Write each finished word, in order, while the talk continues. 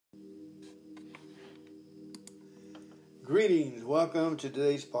Greetings. Welcome to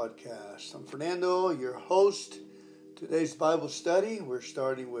today's podcast. I'm Fernando, your host. Today's Bible study, we're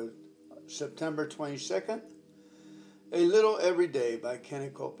starting with September 22nd, A Little Every Day by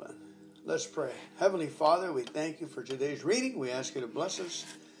Kenneth Copeland. Let's pray. Heavenly Father, we thank you for today's reading. We ask you to bless us.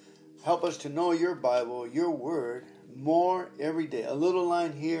 Help us to know your Bible, your word, more every day. A little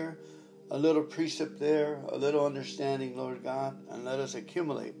line here, a little precept there, a little understanding, Lord God, and let us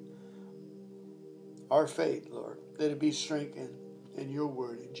accumulate our faith, Lord. Let it be strengthened in your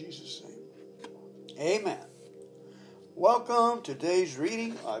word in Jesus' name. Amen. Welcome to today's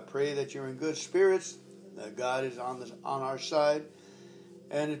reading. I pray that you're in good spirits, that God is on our side.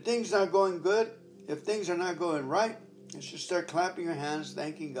 And if things are not going good, if things are not going right, you should start clapping your hands,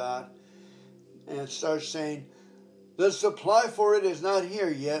 thanking God, and start saying, the supply for it is not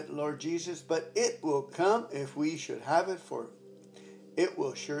here yet, Lord Jesus, but it will come if we should have it, for it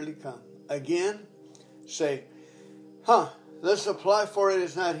will surely come. Again, say, the supply for it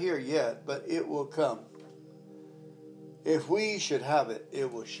is not here yet, but it will come. If we should have it, it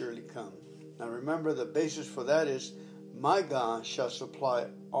will surely come. Now remember, the basis for that is, my God shall supply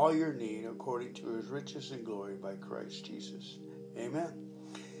all your need according to his riches and glory by Christ Jesus. Amen.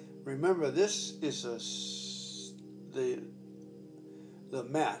 Remember, this is the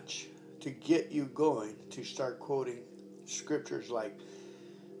match to get you going to start quoting scriptures like,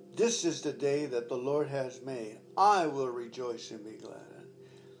 this is the day that the Lord has made. I will rejoice and be glad.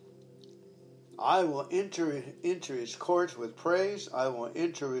 I will enter his courts with praise. I will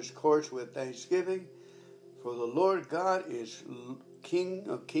enter his courts with thanksgiving. For the Lord God is King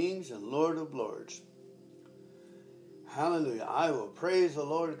of kings and Lord of lords. Hallelujah. I will praise the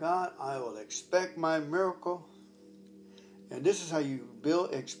Lord God. I will expect my miracle. And this is how you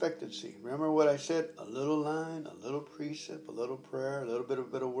build expectancy. Remember what I said? A little line, a little precept, a little prayer, a little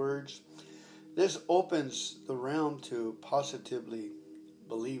bit of words. This opens the realm to positively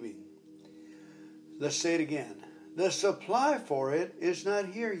believing. Let's say it again. The supply for it is not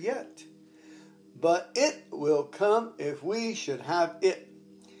here yet, but it will come if we should have it.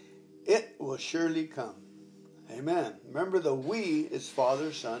 It will surely come. Amen. Remember, the we is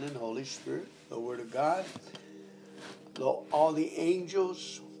Father, Son, and Holy Spirit, the Word of God. All the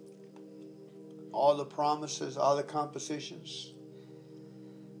angels, all the promises, all the compositions.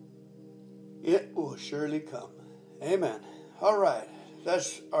 It will surely come. Amen. All right.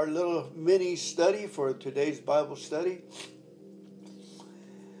 That's our little mini study for today's Bible study.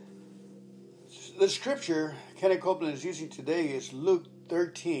 The scripture Kenneth Copeland is using today is Luke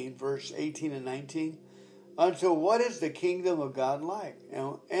 13, verse 18 and 19. Until what is the kingdom of God like?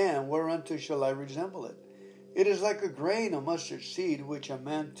 And whereunto shall I resemble it? It is like a grain of mustard seed, which a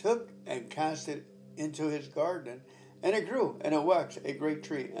man took and cast it into his garden, and it grew, and it waxed a great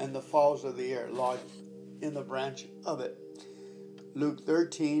tree, and the fowls of the air lodged in the branch of it. Luke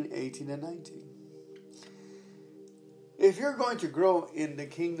 13, 18 and 19. If you're going to grow in the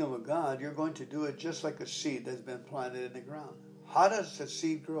kingdom of God, you're going to do it just like a seed that's been planted in the ground. How does a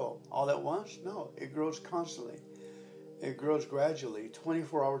seed grow? All at once? No, it grows constantly. It grows gradually,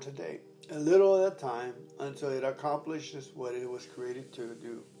 24 hours a day, a little at a time, until it accomplishes what it was created to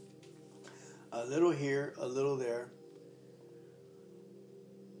do. A little here, a little there.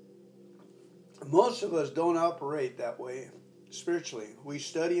 Most of us don't operate that way spiritually. We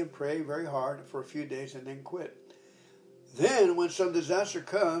study and pray very hard for a few days and then quit. Then, when some disaster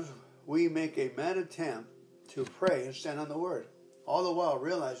comes, we make a mad attempt to pray and stand on the Word, all the while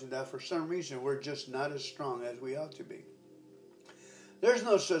realizing that for some reason we're just not as strong as we ought to be. There's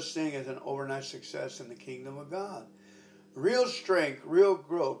no such thing as an overnight success in the kingdom of God. Real strength, real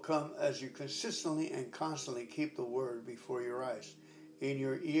growth come as you consistently and constantly keep the Word before your eyes, in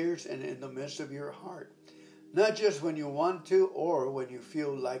your ears, and in the midst of your heart. Not just when you want to or when you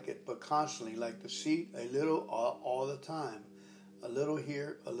feel like it, but constantly, like the seed, a little all the time. A little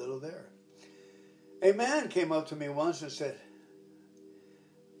here, a little there. A man came up to me once and said,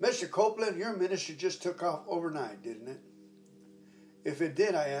 Mr. Copeland, your ministry just took off overnight, didn't it? If it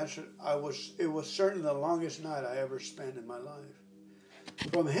did, I answered, it was certainly the longest night I ever spent in my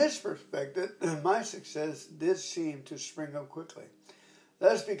life. From his perspective, my success did seem to spring up quickly.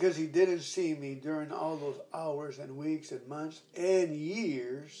 That's because he didn't see me during all those hours and weeks and months and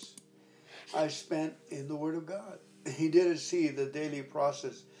years I spent in the Word of God. He didn't see the daily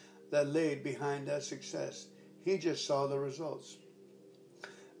process that laid behind that success. He just saw the results.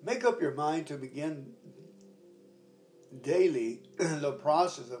 Make up your mind to begin daily the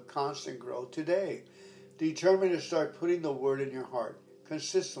process of constant growth today. Determine to start putting the Word in your heart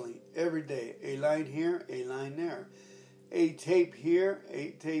consistently every day. A line here, a line there. a tape here,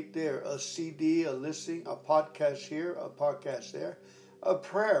 a tape there, a CD, a listening, a podcast here, a podcast there, a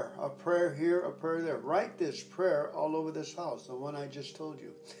prayer here, a prayer there. Write this prayer all over this house, the one I just told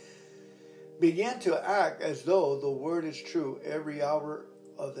you. Begin to act as though the word is true every hour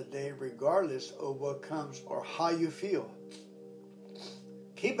of the day, regardless of what comes or how you feel.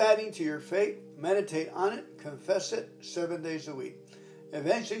 Keep adding to your faith, meditate on it, confess it 7 days a week.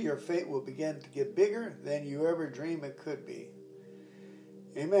 Eventually your faith will begin to get bigger than you ever dreamed it could be.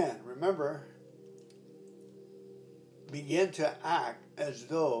 Amen. Remember, begin to act as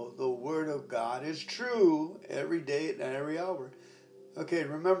though the Word of God is true every day and every hour. Okay,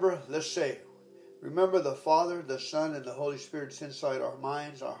 remember, remember the Father, the Son, and the Holy Spirit's inside our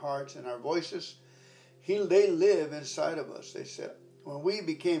minds, our hearts, and our voices. They live inside of us, they said. When we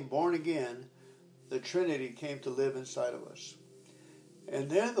became born again, the Trinity came to live inside of us. And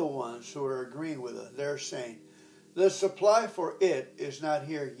they're the ones who are agreeing with us. They're saying, the supply for it is not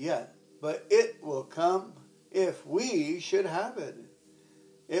here yet, but it will come if we should have it.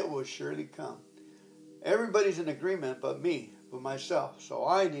 It will surely come. Everybody's in agreement but me, but myself. So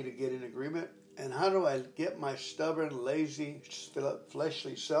I need to get in agreement. And how do I get my stubborn, lazy,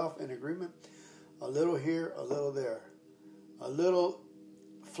 fleshly self in agreement? A little here, a little there. A little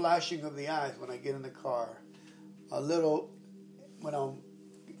flashing of the eyes when I get in the car. A little when I'm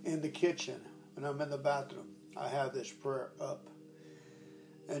in the kitchen, when I'm in the bathroom. I have this prayer up.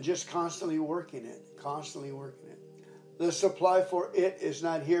 And just constantly working it. The supply for it is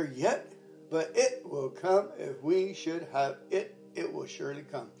not here yet, but it will come if we should have it. It will surely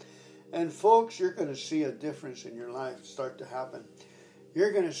come. And folks, you're going to see a difference in your life start to happen.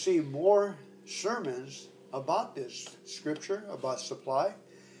 You're going to see more sermons about this scripture, about supply.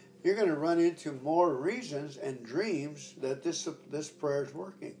 You're going to run into more reasons and dreams that this prayer is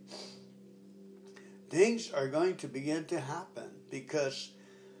working. Things are going to begin to happen because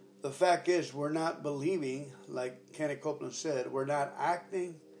the fact is we're not believing, like Kenneth Copeland said, we're not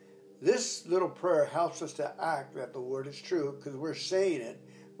acting. This little prayer helps us to act that the word is true because we're saying it.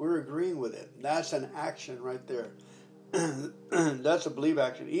 We're agreeing with it. That's an action right there. That's a believe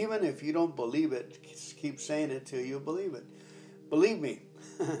action. Even if you don't believe it, keep saying it till you believe it. Believe me,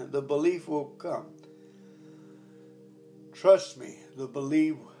 the belief will come. Trust me, the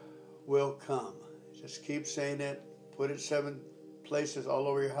belief will come. Just keep saying it. Put it 7 places all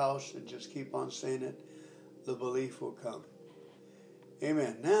over your house and just keep on saying it. The belief will come.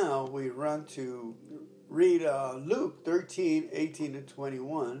 Amen. Now we run to read Luke 13, 18 to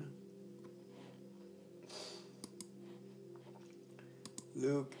 21.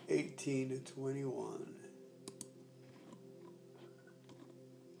 Luke 18 to 21.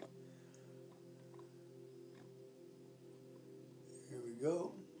 Here we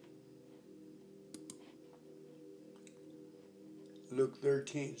go. Luke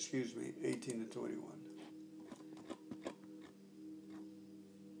 13, 18 to 21.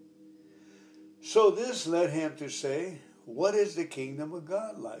 So this led him to say, what is the kingdom of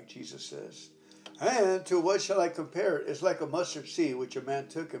God like? Jesus says. And to what shall I compare it? It's like a mustard seed which a man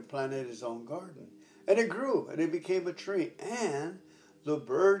took and planted in his own garden. And it grew, and it became a tree. And the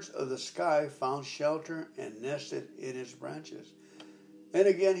birds of the sky found shelter and nested in its branches. And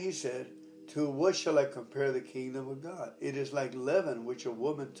again he said, to what shall I compare the kingdom of God? It is like leaven which a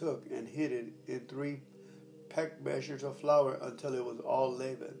woman took and hid it in 3 peck measures of flour until it was all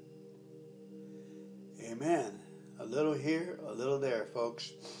leavened. Amen. A little here, a little there,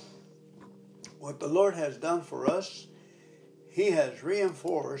 folks. What the Lord has done for us, He has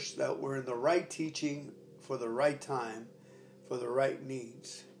reinforced that we're in the right teaching for the right time, for the right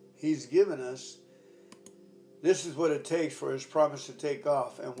needs. He's given us, this is what it takes for His promise to take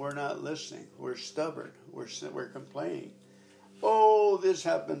off, and we're not listening. We're stubborn. We're complaining. Oh, this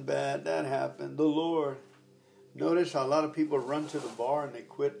happened bad, that happened. The Lord. Notice how a lot of people run to the bar and they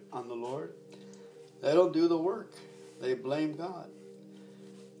quit on the Lord. They don't do the work. They blame God.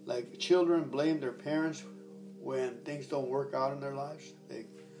 Like children blame their parents when things don't work out in their lives.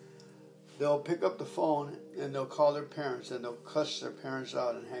 They'll pick up the phone and they'll call their parents and they'll cuss their parents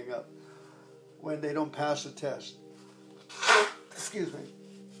out and hang up when they don't pass a test. Excuse me.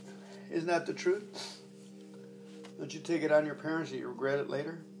 Isn't that the truth? Don't you take it on your parents and you regret it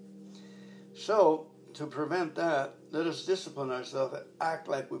later? So, to prevent that, let us discipline ourselves and act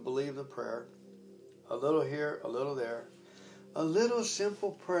like we believe the prayer. A little here, a little there. A little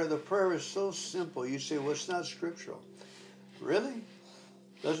simple prayer. The prayer is so simple. You say, well, it's not scriptural. Really?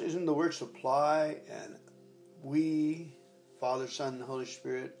 Isn't the word supply and we, Father, Son, and Holy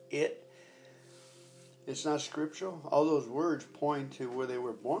Spirit, it's not scriptural? All those words point to where they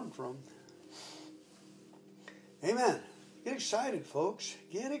were born from. Amen. Get excited, folks.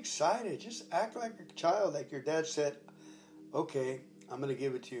 Get excited. Just act like a child, like your dad said, okay, I'm going to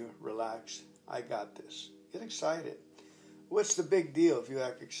give it to you. Relax. I got this. Get excited. What's the big deal if you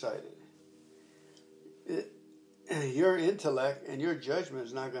act excited? Your intellect and your judgment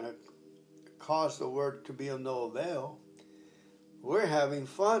is not going to cause the word to be of no avail. We're having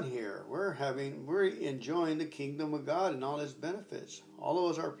fun here. We're enjoying the kingdom of God and all its benefits. All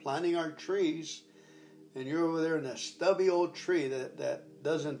of us are planting our trees, and you're over there in a stubby old tree that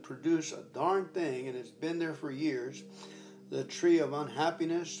doesn't produce a darn thing, and it's been there for years. The tree of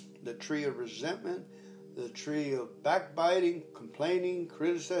unhappiness, the tree of resentment, the tree of backbiting, complaining,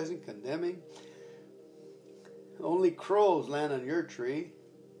 criticizing, condemning. Only crows land on your tree.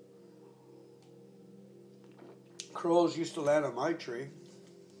 Crows used to land on my tree.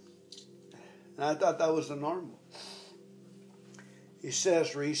 And I thought that was the normal. He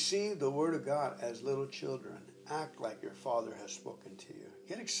says, receive the word of God as little children. Act like your Father has spoken to you.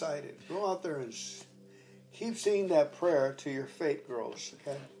 Get excited. Go out there and keep singing that prayer till your faith grows,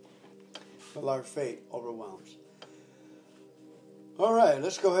 okay? Till our faith overwhelms. All right,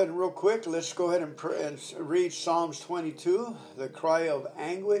 let's go ahead and real quick, let's go ahead and read Psalms 22, the cry of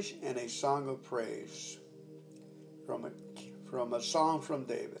anguish and a song of praise from a song from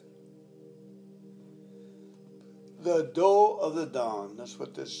David. The doe of the dawn, that's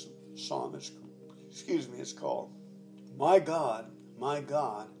what this psalm is called. My God,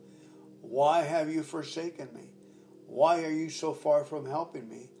 why have you forsaken me? Why are you so far from helping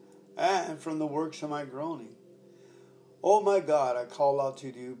me and from the works of my groaning? Oh my God, I call out to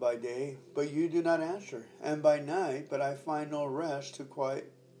you by day, but you do not answer, and by night, but I find no rest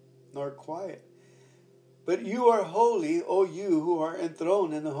nor quiet. But you are holy, O you who are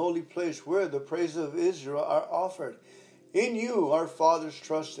enthroned in the holy place where the praises of Israel are offered. In you our fathers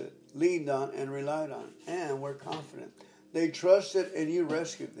trusted, leaned on, and relied on, and were confident. They trusted, and you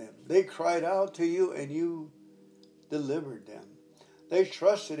rescued them. They cried out to you, and you delivered them. They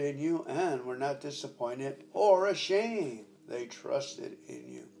trusted in you and were not disappointed or ashamed. They trusted in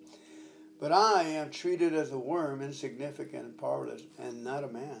you. But I am treated as a worm, insignificant and powerless, and not a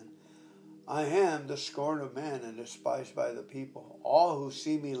man. I am the scorn of man and despised by the people. All who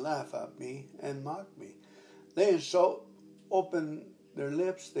see me laugh at me and mock me. They insult, open their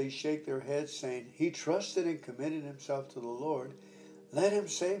lips, they shake their heads, saying, he trusted and committed himself to the Lord. Let him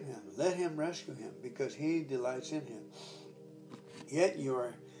save him. Let him rescue him, because he delights in him. Yet you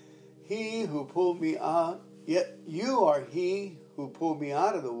are he who pulled me out. Yet you are he who pulled me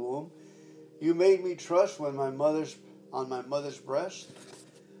out of the womb. You made me trust on my mother's breast.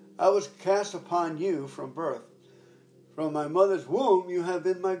 I was cast upon you from birth. From my mother's womb you have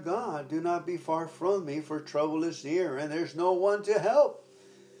been my God. Do not be far from me, for trouble is near, and there's no one to help.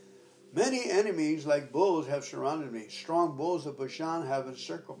 Many enemies like bulls have surrounded me. Strong bulls of Bashan have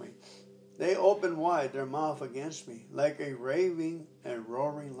encircled me. They open wide their mouth against me, like a raving and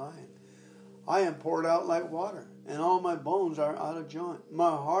roaring lion. I am poured out like water, and all my bones are out of joint. My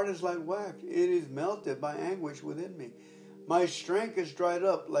heart is like wax. It is melted by anguish within me. My strength is dried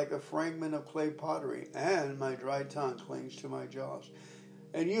up like a fragment of clay pottery, and my dry tongue clings to my jaws.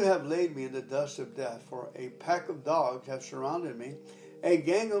 And you have laid me in the dust of death, for a pack of dogs have surrounded me. A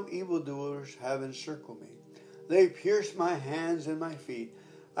gang of evildoers have encircled me. They pierced my hands and my feet.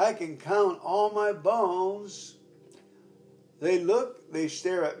 I can count all my bones. They look, they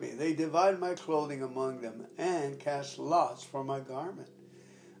stare at me. They divide my clothing among them and cast lots for my garment.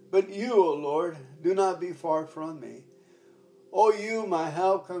 But you, O Lord, do not be far from me. O you, my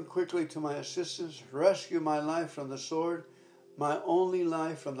help, come quickly to my assistance. Rescue my life from the sword, my only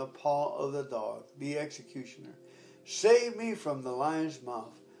life from the paw of the dog, the executioner. Save me from the lion's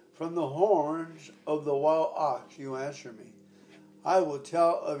mouth, from the horns of the wild ox. You answer me. I will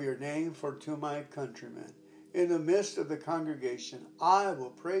tell of your name to my countrymen. In the midst of the congregation, I will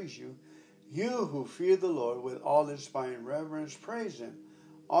praise you. You who fear the Lord with all inspiring reverence, praise him.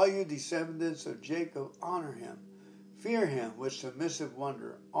 All you descendants of Jacob, honor him. Fear him with submissive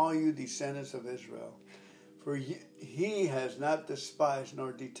wonder, all you descendants of Israel. For he has not despised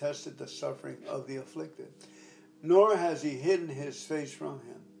nor detested the suffering of the afflicted, nor has he hidden his face from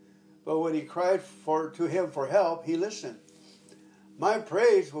him. But when he cried to him for help, he listened. My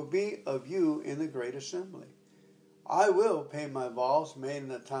praise will be of you in the great assembly. I will pay my vows made in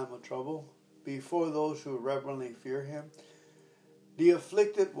the time of trouble before those who reverently fear him. The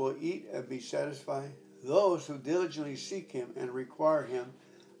afflicted will eat and be satisfied. Those who diligently seek him and require him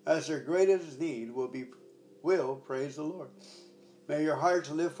as their greatest need will praise the Lord. May your hearts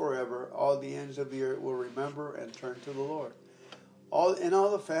live forever. All the ends of the earth will remember and turn to the Lord. All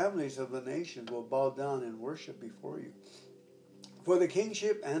the families of the nations will bow down and worship before you. For the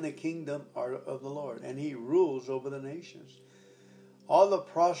kingship and the kingdom are of the Lord, and he rules over the nations. All the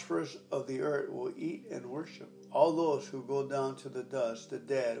prosperous of the earth will eat and worship. All those who go down to the dust, the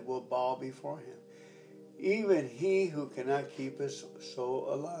dead, will bow before him. Even he who cannot keep his soul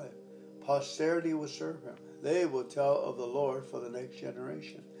alive. Posterity will serve him. They will tell of the Lord for the next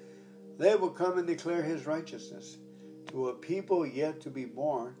generation. They will come and declare his righteousness to a people yet to be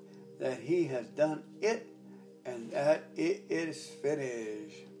born, that he has done it and that it is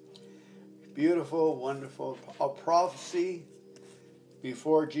finished. Beautiful, wonderful. A prophecy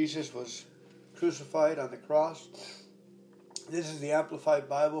before Jesus was crucified on the cross. This is the Amplified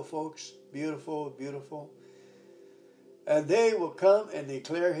Bible, folks. Beautiful, beautiful. And they will come and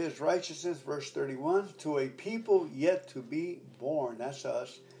declare his righteousness, verse 31, to a people yet to be born, that's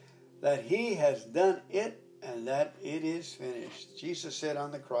us, that he has done it and that it is finished. Jesus said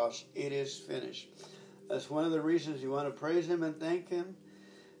on the cross, it is finished. That's one of the reasons you want to praise him and thank him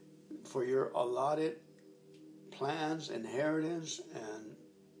for your allotted plans, inheritance, and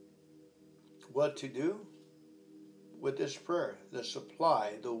what to do with this prayer. The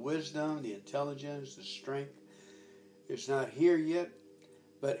supply, the wisdom, the intelligence, the strength. It's not here yet,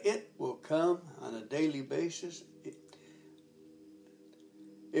 but it will come on a daily basis.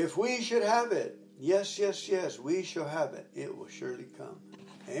 If we should have it, yes, yes, yes, we shall have it. It will surely come.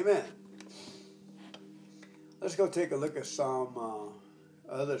 Amen. Let's go take a look at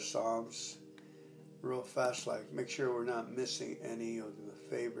other Psalms real fast, like make sure we're not missing any of the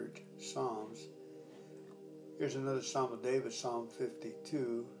favorite Psalms. Here's another Psalm of David, Psalm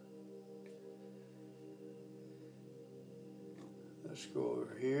 52. Let's go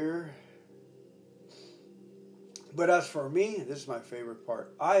over here. But as for me, this is my favorite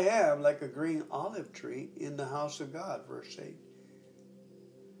part. I am like a green olive tree in the house of God, verse 8.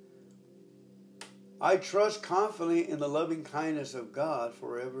 I trust confidently in the loving kindness of God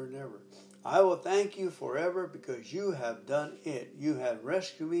forever and ever. I will thank you forever because you have done it. You have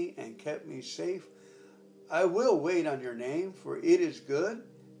rescued me and kept me safe. I will wait on your name, for it is good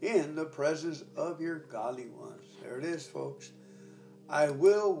in the presence of your godly ones. There it is, folks. I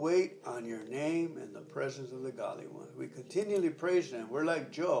will wait on your name in the presence of the godly ones. We continually praise him. We're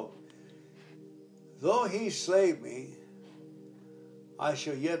like Job. Though he slay me, I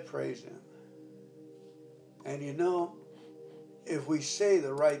shall yet praise him. And you know, if we say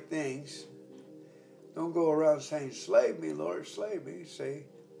the right things, don't go around saying, slay me, Lord, slay me. Say,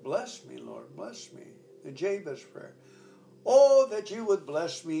 bless me, Lord, bless me. The Jabez prayer. Oh, that you would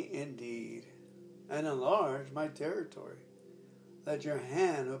bless me indeed and enlarge my territory. That your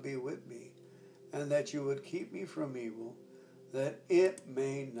hand will be with me, and that you would keep me from evil, that it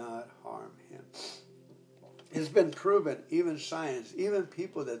may not harm him. It's been proven, even science, even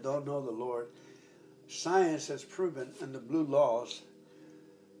people that don't know the Lord, science has proven in the blue laws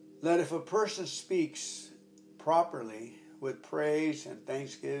that if a person speaks properly with praise and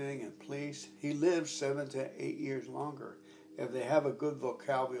thanksgiving and please, he lives 7 to 8 years longer if they have a good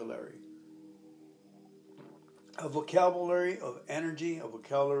vocabulary. A vocabulary of energy, a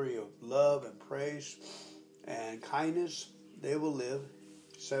vocabulary of love and praise and kindness, they will live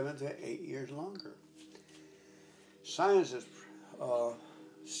 7 to 8 years longer. Science has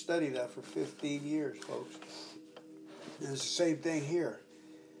studied that for 15 years, folks. And it's the same thing here.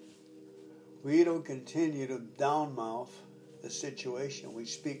 We don't continue to downmouth the situation. We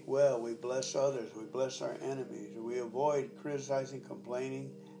speak well, we bless others, we bless our enemies, we avoid criticizing,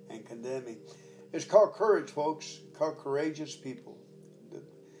 complaining, and condemning. It's called courage, folks. It's called courageous people.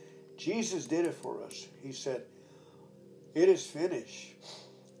 Jesus did it for us. He said, it is finished.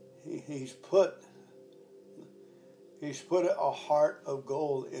 He's put a heart of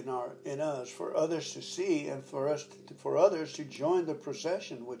gold in us for others to see and for others to join the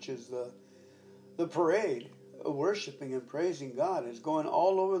procession, which is the parade of worshiping and praising God. It's going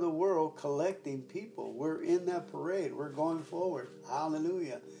all over the world collecting people. We're in that parade. We're going forward.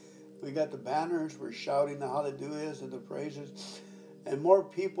 Hallelujah. We got the banners. We're shouting the hallelujahs and the praises. And more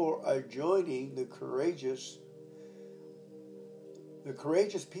people are joining the courageous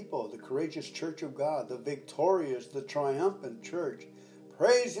people, the courageous church of God, the victorious, the triumphant church,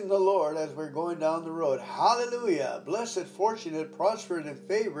 praising the Lord as we're going down the road. Hallelujah. Blessed, fortunate, prospered, and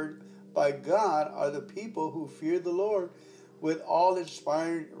favored by God are the people who fear the Lord with all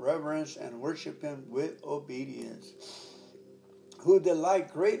inspired reverence and worship him with obedience, who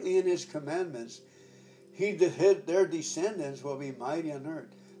delight greatly in his commandments. Their descendants will be mighty on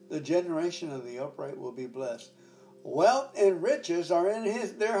earth. The generation of the upright will be blessed. Wealth and riches are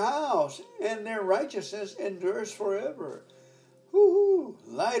in their house, and their righteousness endures forever. Woo-hoo.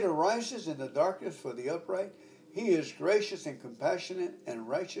 Light arises in the darkness for the upright. He is gracious and compassionate and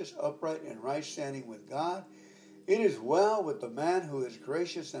righteous, upright and right standing with God. It is well with the man who is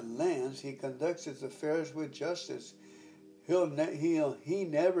gracious and lends. He conducts his affairs with justice. He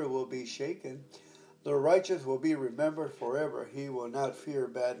never will be shaken. The righteous will be remembered forever. He will not fear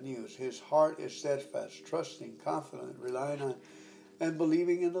bad news. His heart is steadfast, trusting, confident, relying on and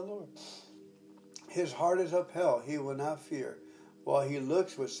believing in the Lord. His heart is upheld. He will not fear, while he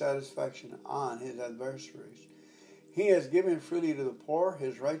looks with satisfaction on his adversaries. He has given freely to the poor.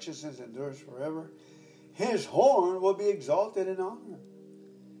 His righteousness endures forever. His horn will be exalted in honor.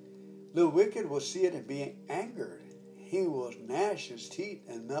 The wicked will see it and be angered. He will gnash his teeth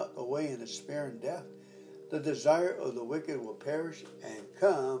and melt away in despair and death. The desire of the wicked will perish and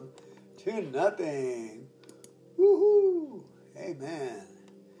come to nothing. Woohoo! Amen.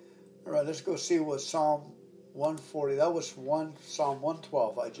 All right, let's go see what Psalm 140. That was Psalm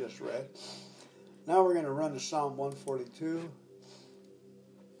 112 I just read. Now we're going to run to Psalm 142.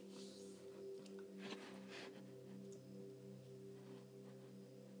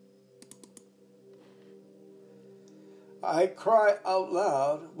 I cry out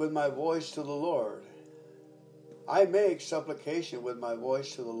loud with my voice to the Lord. I make supplication with my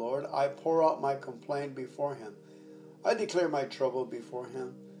voice to the Lord. I pour out my complaint before him. I declare my trouble before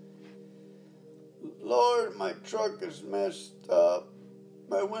him. Lord, my truck is messed up.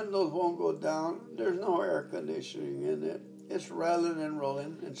 My windows won't go down. There's no air conditioning in it. It's rattling and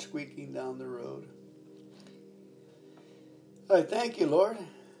rolling and squeaking down the road. I thank you, Lord.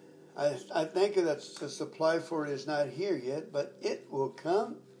 I thank you that the supply for it is not here yet, but it will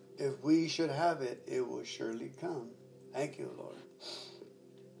come. If we should have it, it will surely come. Thank you, Lord.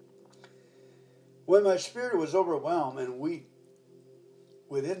 When my spirit was overwhelmed and weak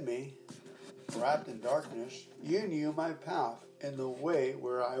within me, wrapped in darkness, you knew my path and the way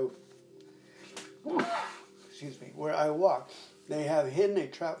where I walk. They have hidden a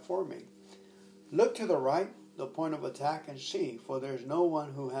trap for me. Look to the right, the point of attack, and see, for there's no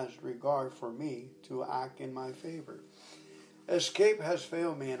one who has regard for me to act in my favor. Escape has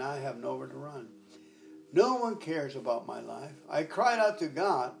failed me, and I have nowhere to run. No one cares about my life. I cried out to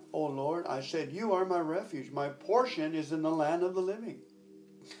God, O Lord. I said, you are my refuge. My portion is in the land of the living.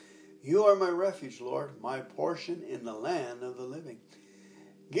 You are my refuge, Lord, my portion in the land of the living.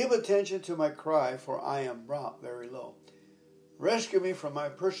 Give attention to my cry, for I am brought very low. Rescue me from my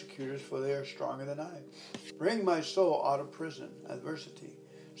persecutors, for they are stronger than I. Bring my soul out of prison, adversity,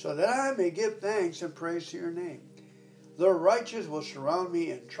 so that I may give thanks and praise to your name. The righteous will surround me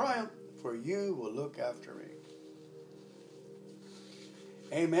in triumph, for you will look after me.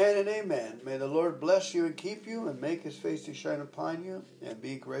 Amen and amen. May the Lord bless you and keep you, and make his face to shine upon you, and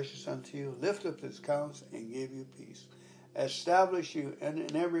be gracious unto you. Lift up his countenance and give you peace. Establish you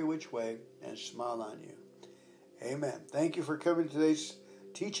in every which way, and smile on you. Amen. Thank you for coming to today's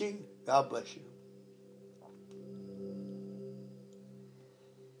teaching. God bless you.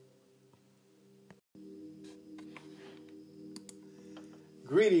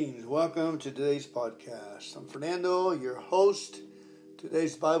 Greetings. Welcome to today's podcast. I'm Fernando, your host.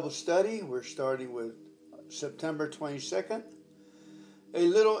 Today's Bible study, we're starting with September 22nd, A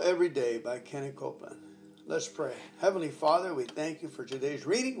Little Every Day by Kenneth Copeland. Let's pray. Heavenly Father, we thank you for today's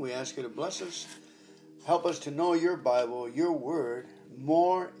reading. We ask you to bless us. Help us to know your Bible, your word,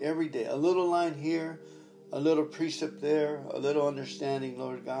 more every day. A little line here, a little precept there, a little understanding,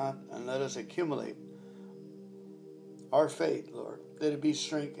 Lord God, and let us accumulate our faith, Lord. Let it be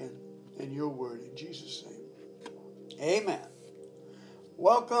strengthened in your word in Jesus' name. Amen.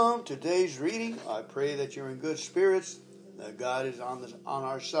 Welcome to today's reading. I pray that you're in good spirits, that God is on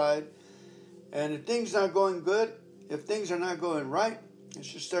our side. And if things are not going good, if things are not going right, you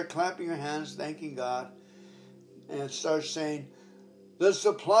should start clapping your hands, thanking God, and start saying, the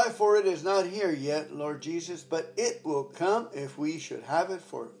supply for it is not here yet, Lord Jesus, but it will come if we should have it,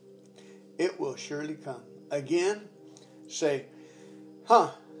 for it will surely come. Again, say,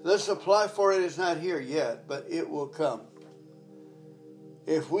 the supply for it is not here yet, but it will come.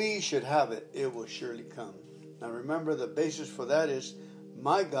 If we should have it, it will surely come. Now remember, the basis for that is,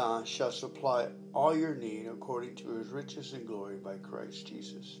 my God shall supply all your need according to his riches and glory by Christ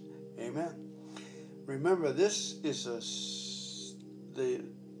Jesus. Amen. Remember, this is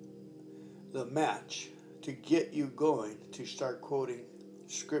the match to get you going to start quoting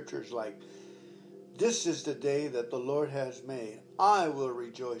scriptures like, this is the day that the Lord has made. I will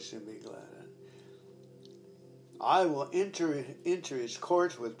rejoice and be glad. I will enter his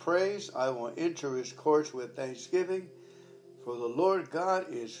courts with praise. I will enter his courts with thanksgiving. For the Lord God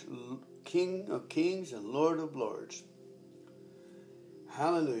is King of kings and Lord of lords.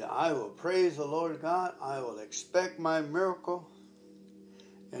 Hallelujah. I will praise the Lord God. I will expect my miracle.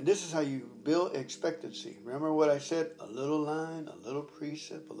 And this is how you build expectancy. Remember what I said? A little line, a little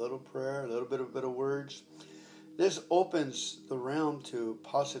precept, a little prayer, a little bit of words. This opens the realm to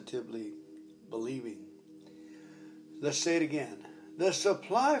positively believing. Let's say it again. The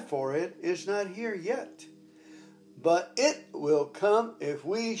supply for it is not here yet, but it will come if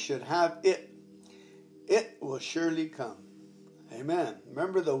we should have it. It will surely come. Amen.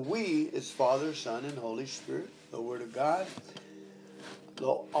 Remember, the we is Father, Son, and Holy Spirit, the Word of God,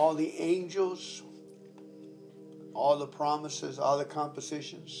 all the angels, all the promises, all the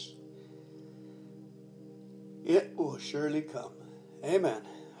compositions. It will surely come. Amen.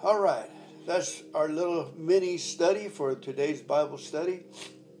 All right. That's our little mini study for today's Bible study.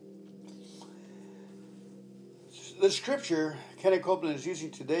 The scripture Kenneth Copeland is using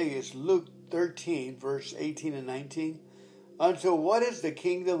today is Luke 13, verse 18 and 19. Until what is the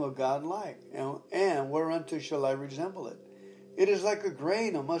kingdom of God like? And whereunto shall I resemble it? It is like a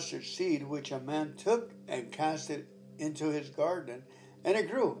grain of mustard seed, which a man took and cast it into his garden. And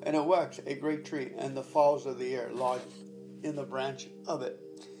it grew, and it waxed a great tree, and the fowls of the air lodged in the branch of it.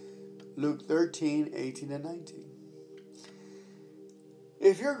 Luke 13, 18 and 19.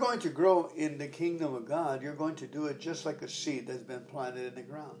 If you're going to grow in the kingdom of God, you're going to do it just like a seed that's been planted in the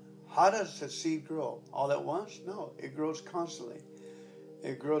ground. How does a seed grow? All at once? No, it grows constantly.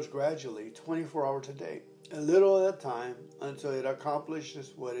 It grows gradually, 24 hours a day, a little at a time, until it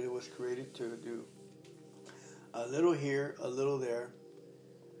accomplishes what it was created to do. A little here, a little there.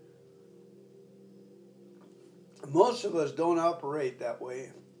 Most of us don't operate that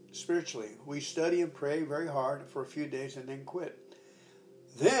way spiritually. We study and pray very hard for a few days and then quit.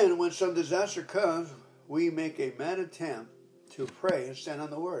 Then, when some disaster comes, we make a mad attempt to pray and stand on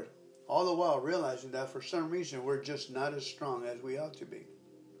the Word, all the while realizing that for some reason we're just not as strong as we ought to be.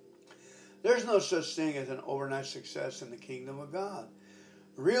 There's no such thing as an overnight success in the kingdom of God.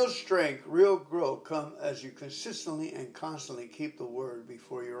 Real strength, real growth come as you consistently and constantly keep the Word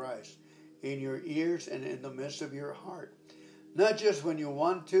before your eyes, in your ears, and in the midst of your heart. Not just when you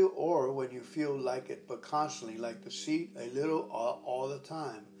want to or when you feel like it, but constantly, like the seed, a little all the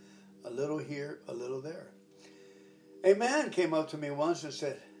time. A little here, a little there. A man came up to me once and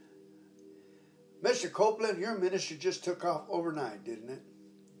said, Mr. Copeland, your ministry just took off overnight, didn't it?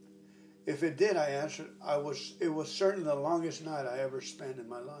 If it did, I answered, it was certainly the longest night I ever spent in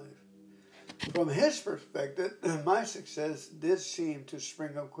my life. From his perspective, my success did seem to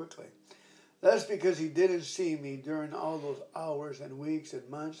spring up quickly. That's because he didn't see me during all those hours and weeks and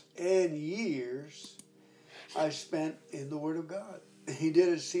months and years I spent in the Word of God. He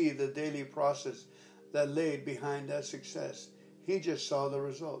didn't see the daily process that laid behind that success. He just saw the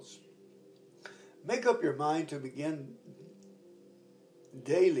results. Make up your mind to begin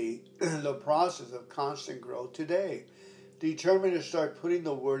daily the process of constant growth today. Determine to start putting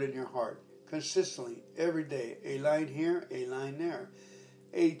the Word in your heart consistently every day. A line here, a line there.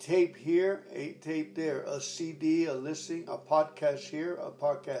 A tape here, a tape there, a CD, a listening, a podcast here, a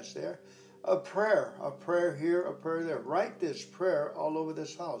podcast there, a prayer here, a prayer there. Write this prayer all over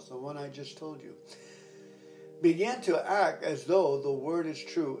this house, the one I just told you. Begin to act as though the Word is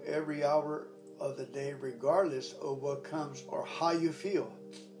true every hour of the day, regardless of what comes or how you feel.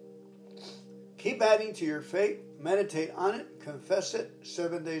 Keep adding to your faith, meditate on it, confess it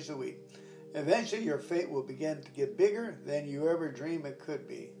 7 days a week. Eventually, your faith will begin to get bigger than you ever dreamed it could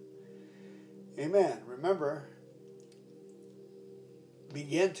be. Amen. Remember,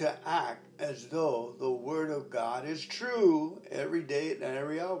 begin to act as though the Word of God is true every day and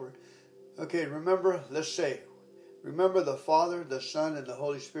every hour. Okay, remember, remember the Father, the Son, and the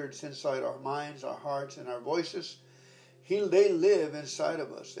Holy Spirit's inside our minds, our hearts, and our voices. They live inside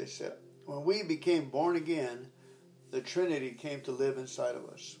of us. They said, when we became born again, the Trinity came to live inside of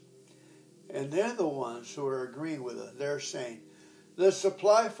us. And they're the ones who are agreeing with us. They're saying, the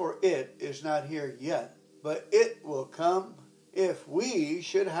supply for it is not here yet, but it will come if we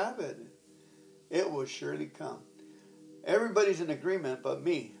should have it. It will surely come. Everybody's in agreement but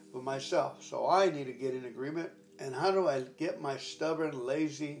me, but myself. So I need to get in agreement. And how do I get my stubborn,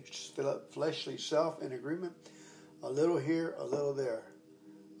 lazy, fleshly self in agreement? A little here, a little there.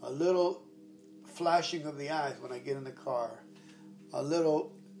 A little flashing of the eyes when I get in the car. A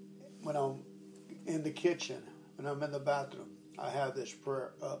little when I'm in the kitchen, when I'm in the bathroom, I have this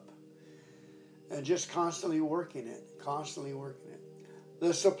prayer up. And just constantly working it.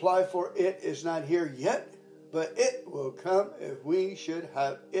 The supply for it is not here yet, but it will come if we should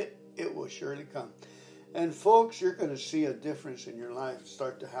have it. It will surely come. And folks, you're going to see a difference in your life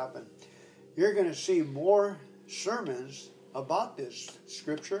start to happen. You're going to see more sermons about this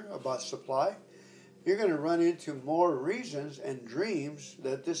scripture, about supply, you're going to run into more reasons and dreams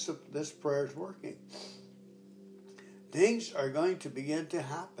that this prayer is working. Things are going to begin to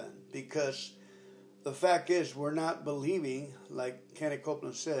happen because the fact is we're not believing, like Kenneth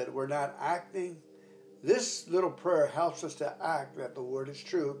Copeland said, we're not acting. This little prayer helps us to act that the word is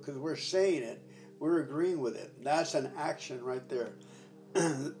true because we're saying it, we're agreeing with it. That's an action right there.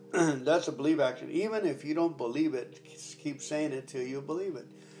 That's a believe action. Even if you don't believe it, keep saying it till you believe it.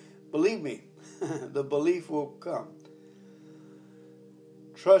 Believe me, the belief will come.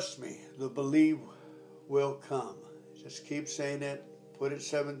 Trust me, the belief will come. Just keep saying it. Put it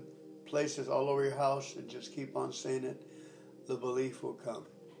 7 places all over your house and just keep on saying it. The belief will come.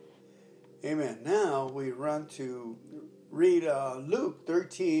 Amen. Now we run to read Luke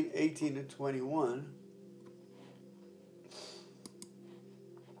 13, 18 to 21.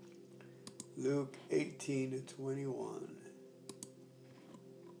 Luke 18 to 21.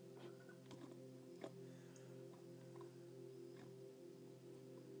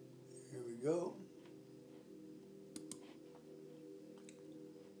 Here we go.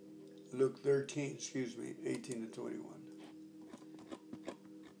 Luke 13, 18 to 21.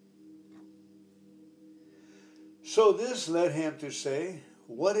 So this led him to say,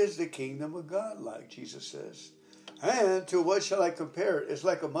 what is the kingdom of God like? Jesus says. And to what shall I compare it? It's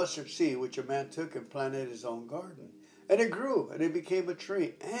like a mustard seed which a man took and planted in his own garden. And it grew, and it became a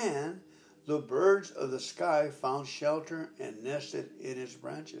tree. And the birds of the sky found shelter and nested in its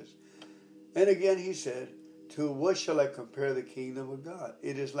branches. And again he said, to what shall I compare the kingdom of God?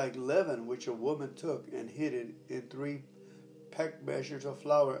 It is like leaven which a woman took and hid it in 3 peck measures of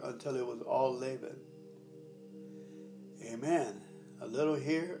flour until it was all leavened. Amen. A little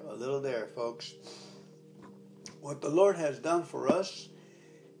here, a little there, folks. What the Lord has done for us,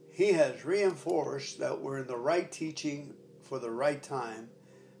 He has reinforced that we're in the right teaching for the right time,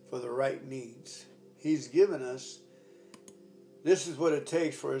 for the right needs. He's given us, this is what it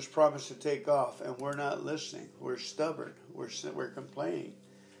takes for His promise to take off, and we're not listening. We're stubborn. We're complaining.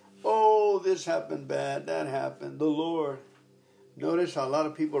 Oh, this happened bad, that happened. The Lord. Notice how a lot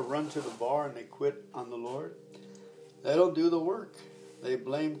of people run to the bar and they quit on the Lord. They don't do the work. They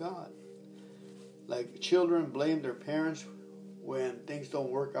blame God. Like children blame their parents when things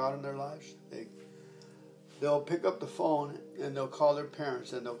don't work out in their lives. They'll pick up the phone and they'll call their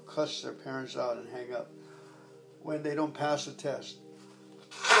parents and they'll cuss their parents out and hang up when they don't pass a test.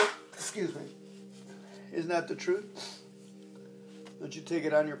 Excuse me. Isn't that the truth? Don't you take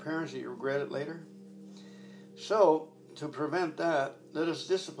it on your parents and you regret it later? So, to prevent that, let us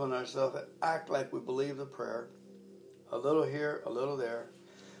discipline ourselves and act like we believe the prayer. A little here, a little there.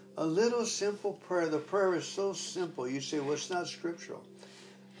 A little simple prayer. The prayer is so simple. You say, well, it's not scriptural.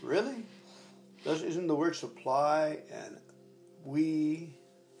 Really? Isn't the word supply and we,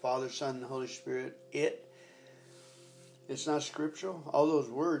 Father, Son, and Holy Spirit, it's not scriptural? All those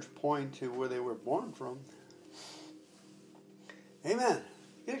words point to where they were born from. Amen.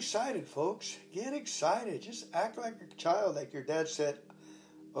 Get excited, folks. Get excited. Just act like a child, like your dad said,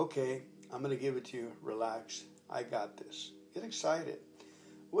 okay, I'm going to give it to you. Relax. I got this. Get excited.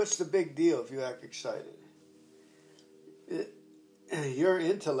 What's the big deal if you act excited? Your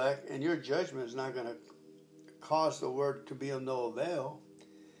intellect and your judgment is not going to cause the word to be of no avail.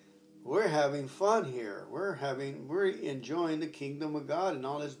 We're having fun here. We're enjoying the kingdom of God and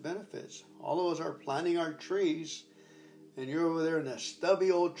all its benefits. All of us are planting our trees, and you're over there in a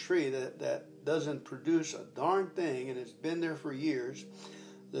stubby old tree that doesn't produce a darn thing, and it's been there for years.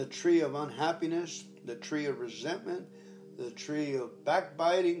 The tree of unhappiness, the tree of resentment, the tree of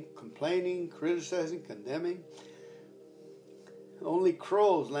backbiting, complaining, criticizing, condemning. Only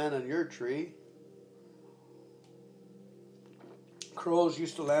crows land on your tree. Crows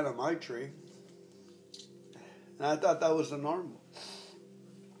used to land on my tree. And I thought that was the normal.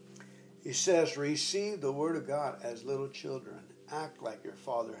 He says, receive the word of God as little children. Act like your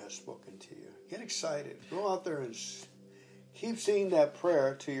Father has spoken to you. Get excited. Go out there and keep saying that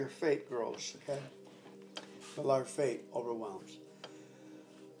prayer till your faith grows, okay? Till our faith overwhelms.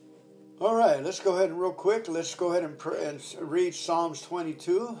 All right, let's go ahead and real quick. Let's go ahead and read Psalms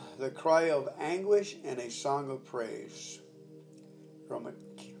 22, the cry of anguish and a song of praise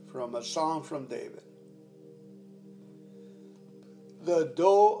from a song from David. The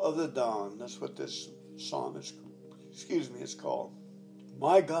doe of the dawn. That's what this psalm is. It's called.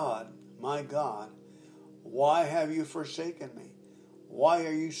 My God, why have you forsaken me? Why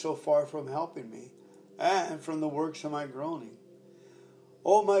are you so far from helping me and from the works of my groaning?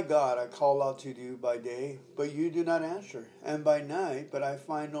 Oh my God, I call out to you by day, but you do not answer, and by night, but I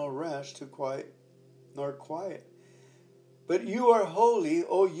find no rest nor quiet. But you are holy,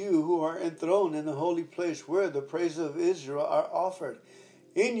 O you who are enthroned in the holy place where the praises of Israel are offered.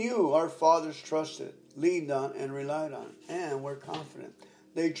 In you our fathers trusted, leaned on, and relied on, and were confident.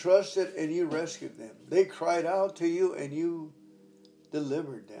 They trusted, and you rescued them. They cried out to you, and you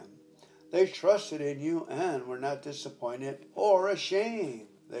delivered them. They trusted in you and were not disappointed or ashamed.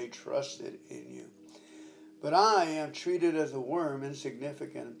 They trusted in you. But I am treated as a worm,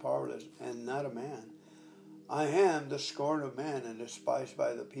 insignificant and powerless, and not a man. I am the scorn of man and despised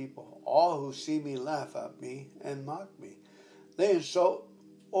by the people. All who see me laugh at me and mock me. They insult,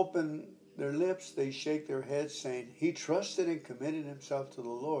 open their lips, they shake their heads, saying, He trusted and committed himself to the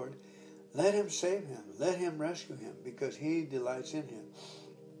Lord. Let him save him. Let him rescue him, because he delights in him.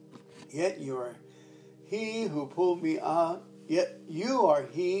 Yet you are he who pulled me out. Yet you are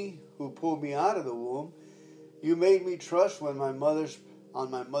he who pulled me out of the womb. You made me trust on my mother's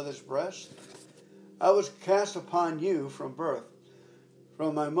breast. I was cast upon you from birth.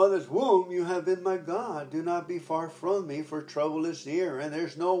 From my mother's womb you have been my God. Do not be far from me, for trouble is near, and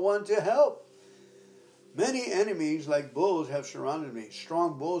there's no one to help. Many enemies like bulls have surrounded me.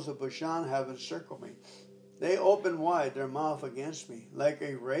 Strong bulls of Bashan have encircled me. They open wide their mouth against me, like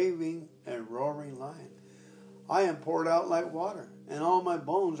a raving and roaring lion. I am poured out like water, and all my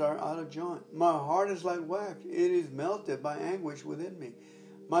bones are out of joint. My heart is like wax. It is melted by anguish within me.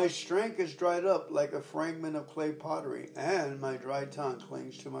 My strength is dried up like a fragment of clay pottery, and my dry tongue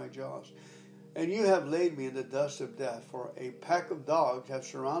clings to my jaws. And you have laid me in the dust of death, for a pack of dogs have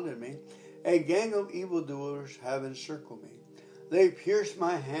surrounded me. A gang of evildoers have encircled me. They pierced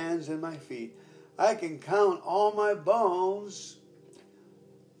my hands and my feet. I can count all my bones.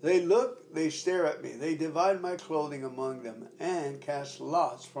 They look, they stare at me. They divide my clothing among them and cast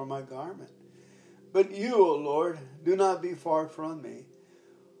lots for my garment. But you, O Lord, do not be far from me.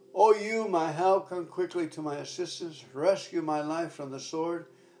 O you, my help, come quickly to my assistance. Rescue my life from the sword,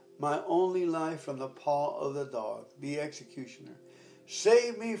 my only life from the paw of the dog, the executioner.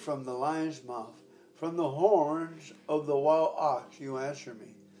 Save me from the lion's mouth, from the horns of the wild ox. You answer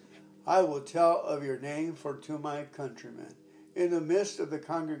me. I will tell of your name to my countrymen. In the midst of the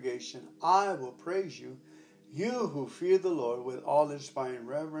congregation, I will praise you. You who fear the Lord with all inspiring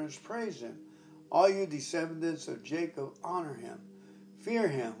reverence, praise him. All you descendants of Jacob, honor him. Fear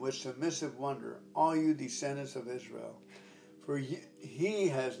him with submissive wonder, all you descendants of Israel. For he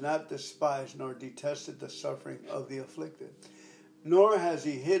has not despised nor detested the suffering of the afflicted, nor has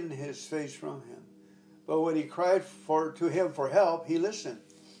he hidden his face from him. But when he cried to him for help, he listened.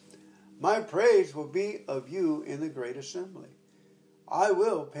 My praise will be of you in the great assembly. I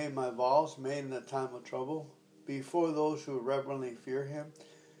will pay my vows made in the time of trouble before those who reverently fear him.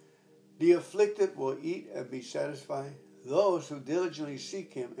 The afflicted will eat and be satisfied. Those who diligently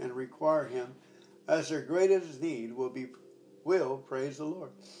seek him and require him as their greatest need will praise the Lord.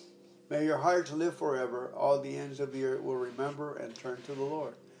 May your hearts live forever. All the ends of the earth will remember and turn to the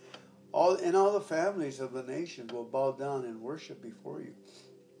Lord. All the families of the nations will bow down and worship before you.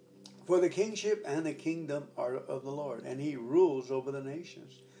 For the kingship and the kingdom are of the Lord, and he rules over the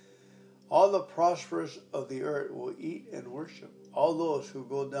nations. All the prosperous of the earth will eat and worship. All those who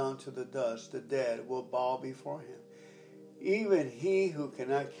go down to the dust, the dead, will bow before him. Even he who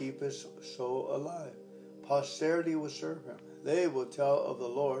cannot keep his soul alive. Posterity will serve him. They will tell of the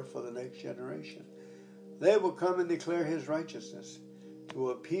Lord for the next generation. They will come and declare his righteousness to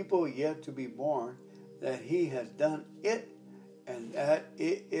a people yet to be born, that he has done it and that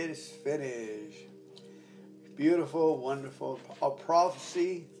it is finished. Beautiful, wonderful. A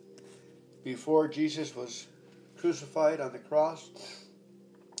prophecy before Jesus was crucified on the cross.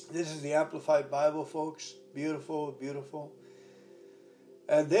 This is the Amplified Bible, folks. Beautiful, beautiful.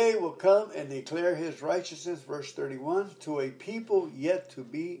 And they will come and declare his righteousness, verse 31, to a people yet to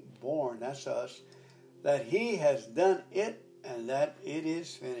be born. That's us. That he has done it and that it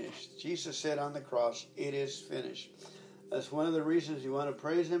is finished. Jesus said on the cross, it is finished. That's one of the reasons you want to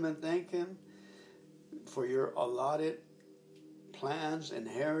praise him and thank him for your allotted plans,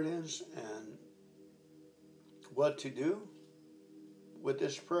 inheritance, and what to do with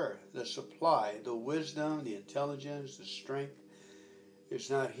this prayer. The supply, the wisdom, the intelligence, the strength. It's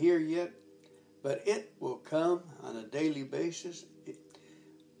not here yet, but it will come on a daily basis.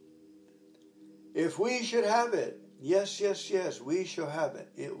 If we should have it, yes, we shall have it.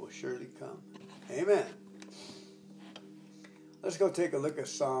 It will surely come. Amen. Let's go take a look at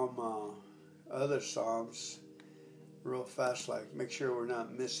other Psalms real fast, like make sure we're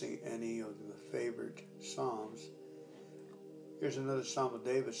not missing any of the favorite Psalms. Here's another Psalm of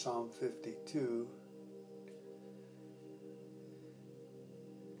David, Psalm 52.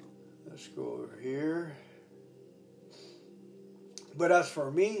 Let's go over here. But as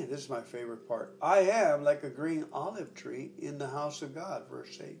for me, this is my favorite part, I am like a green olive tree in the house of God,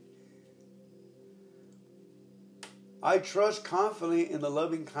 verse 8. I trust confidently in the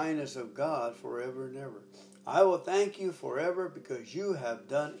loving kindness of God forever and ever. I will thank you forever because you have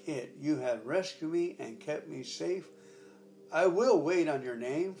done it. You have rescued me and kept me safe. I will wait on your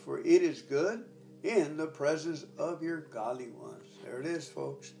name, for it is good in the presence of your godly ones. There it is,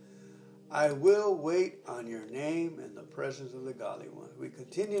 folks. I will wait on your name in the presence of the godly ones. We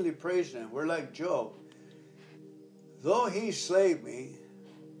continually praise him. We're like Job. Though he slay me,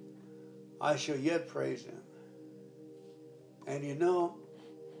 I shall yet praise him. And you know,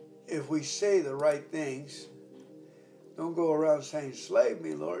 if we say the right things, don't go around saying, slay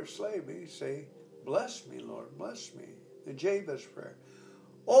me, Lord, slay me. Say, bless me, Lord, bless me. The Jabez prayer.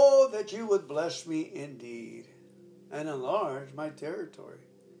 Oh, that you would bless me indeed and enlarge my territory.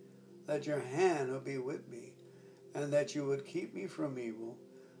 That your hand will be with me and that you would keep me from evil,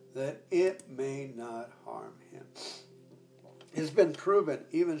 that it may not harm him. It's been proven,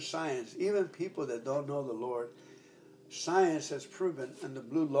 even science, even people that don't know the Lord, science has proven in the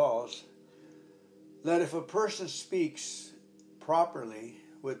blue laws that if a person speaks properly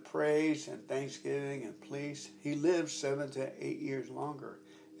with praise and thanksgiving and please, he lives 7 to 8 years longer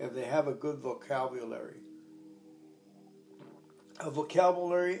if they have a good vocabulary. A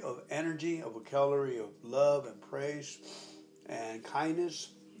vocabulary of energy, a vocabulary of love and praise and kindness,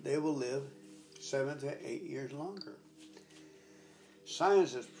 they will live 7 to 8 years longer.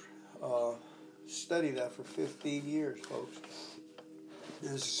 Science has studied that for 15 years, folks.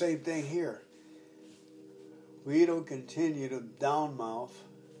 And it's the same thing here. We don't continue to downmouth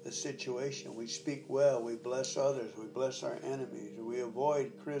the situation. We speak well. We bless others. We bless our enemies. We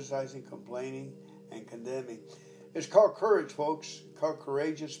avoid criticizing, complaining, and condemning. It's called courage, folks. It's called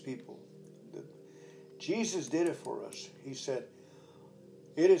courageous people. Jesus did it for us. He said,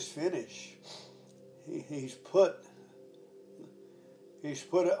 it is finished. He's put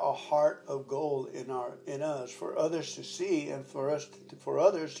a heart of gold in us for others to see and for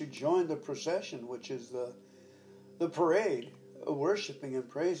others to join the procession, which is the parade of worshiping and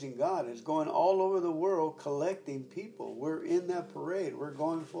praising God. It's going all over the world collecting people. We're in that parade. We're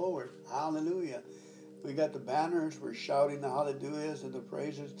going forward. Hallelujah. We got the banners. We're shouting the hallelujahs and the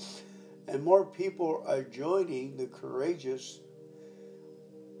praises. And more people are joining the courageous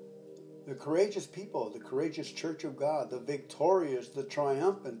people, the courageous church of God, the victorious, the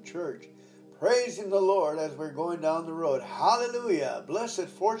triumphant church, praising the Lord as we're going down the road. Hallelujah. Blessed,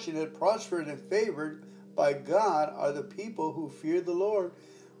 fortunate, prospered, and favored by God are the people who fear the Lord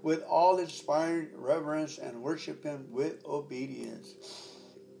with all inspired reverence and worship him with obedience,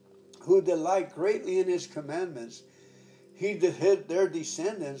 who delight greatly in his commandments. Their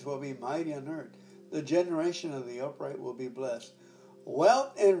descendants will be mighty on earth. The generation of the upright will be blessed.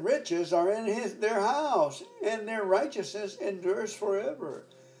 Wealth and riches are in their house, and their righteousness endures forever.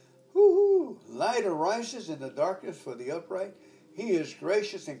 Woo-hoo. Light arises in the darkness for the upright. He is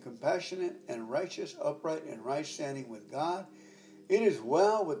gracious and compassionate and righteous, upright and right standing with God. It is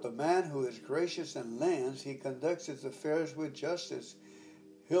well with the man who is gracious and lends. He conducts his affairs with justice.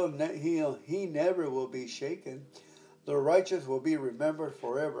 He never will be shaken. The righteous will be remembered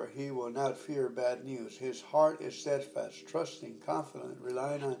forever. He will not fear bad news. His heart is steadfast, trusting, confident,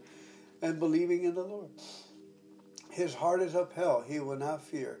 relying on and believing in the Lord. His heart is upheld. He will not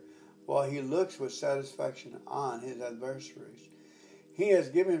fear, while he looks with satisfaction on his adversaries. He has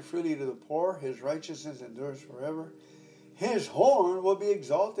given freely to the poor. His righteousness endures forever. His horn will be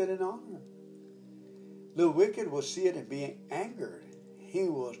exalted in honor. The wicked will see it and be angered. He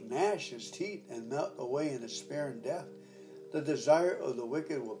will gnash his teeth and melt away in despair and death. The desire of the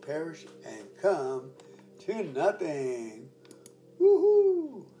wicked will perish and come to nothing.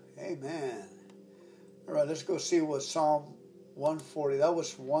 Woohoo! Amen. All right, let's go see what Psalm 140. That was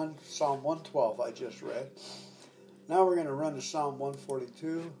Psalm 112 I just read. Now we're going to run to Psalm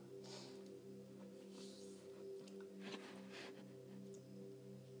 142.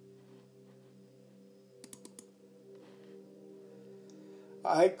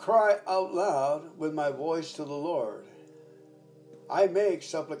 I cry out loud with my voice to the Lord. I make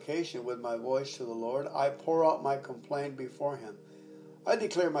supplication with my voice to the Lord. I pour out my complaint before him. I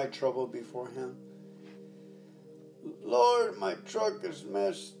declare my trouble before him. Lord, my truck is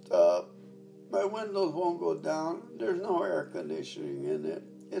messed up. My windows won't go down. There's no air conditioning in it.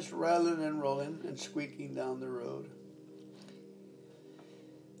 It's rattling and rolling and squeaking down the road.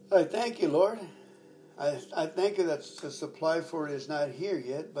 I thank you, Lord. I thank you that the supply for it is not here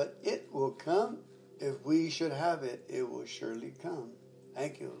yet, but it will come. If we should have it, it will surely come.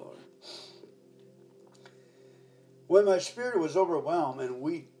 Thank you, Lord. When my spirit was overwhelmed and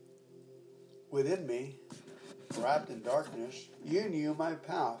weak within me, wrapped in darkness, you knew my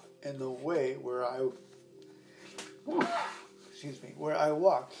path and the way where I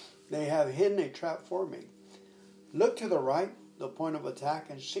walk. They have hidden a trap for me. Look to the right, the point of attack,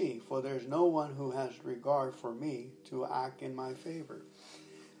 and see, for there is no one who has regard for me to act in my favor.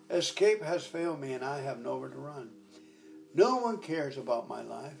 Escape has failed me, and I have nowhere to run. No one cares about my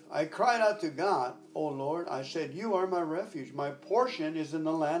life. I cried out to God, O Lord. I said, you are my refuge. My portion is in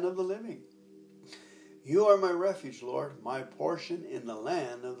the land of the living. You are my refuge, Lord, my portion in the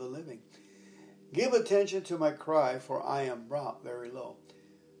land of the living. Give attention to my cry, for I am brought very low.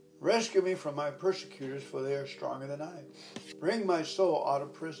 Rescue me from my persecutors, for they are stronger than I. Bring my soul out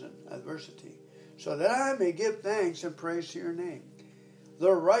of prison, adversity, so that I may give thanks and praise to your name.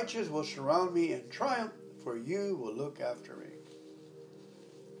 The righteous will surround me in triumph, for you will look after me.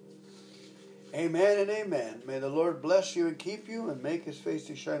 Amen and amen. May the Lord bless you and keep you, and make his face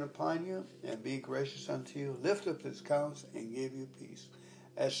to shine upon you, and be gracious unto you, lift up his countenance, and give you peace.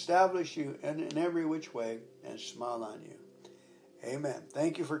 Establish you in every which way, and smile on you. Amen.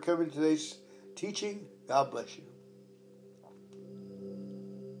 Thank you for coming to today's teaching. God bless you.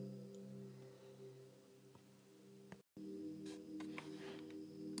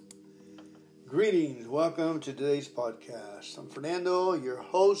 Greetings. Welcome to today's podcast. I'm Fernando, your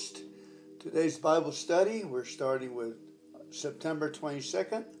host. Today's Bible study, we're starting with September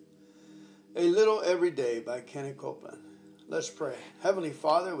 22nd, A Little Every Day by Kenneth Copeland. Let's pray. Heavenly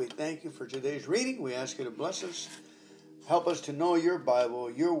Father, we thank you for today's reading. We ask you to bless us. Help us to know your Bible,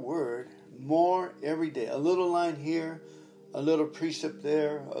 your word, more every day. A little line here, a little precept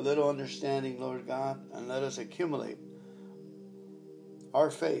there, a little understanding, Lord God, and let us accumulate our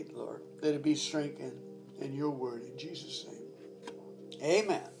faith, Lord. Let it be strengthened in your word, in Jesus' name.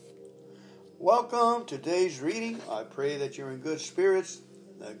 Amen. Welcome to today's reading. I pray that you're in good spirits,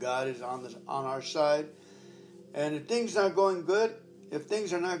 that God is on our side. And if things are not going good, if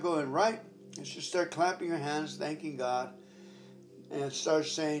things are not going right, you should start clapping your hands, thanking God, and start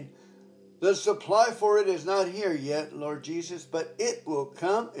saying, the supply for it is not here yet, Lord Jesus, but it will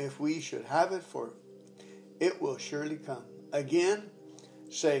come if we should have it, for it will surely come. Again,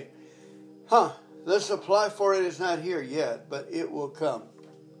 say, the supply for it is not here yet, but it will come.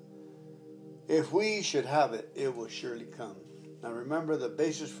 If we should have it, it will surely come. Now remember, the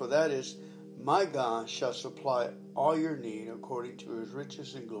basis for that is, my God shall supply all your need according to his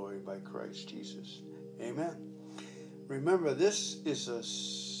riches and glory by Christ Jesus. Amen. Remember, this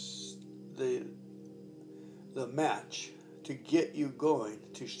is the match to get you going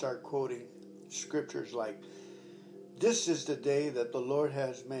to start quoting scriptures like, this is the day that the Lord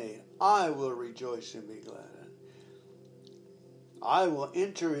has made. I will rejoice and be glad. I will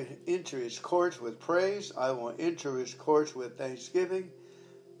enter his courts with praise. I will enter his courts with thanksgiving.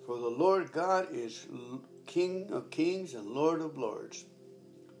 For the Lord God is King of kings and Lord of lords.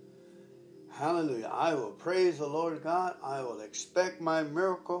 Hallelujah. I will praise the Lord God. I will expect my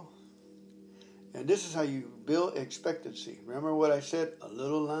miracle. And this is how you build expectancy. Remember what I said? A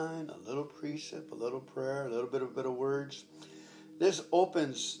little line, a little precept, a little prayer, a little bit of words. This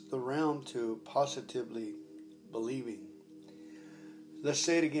opens the realm to positively believing. Let's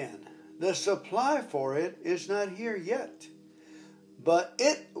say it again. The supply for it is not here yet, but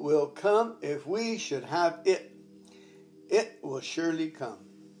it will come if we should have it. It will surely come.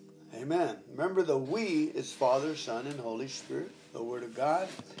 Amen. Remember, the we is Father, Son, and Holy Spirit, the Word of God,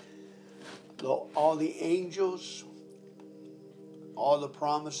 all the angels, all the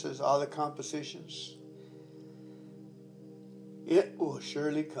promises, all the compositions. It will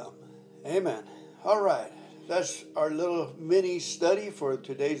surely come. Amen. All right. That's our little mini study for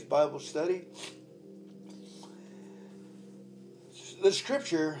today's Bible study. The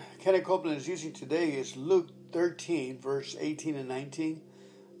scripture Kenneth Copeland is using today is Luke 13, verse 18 and 19.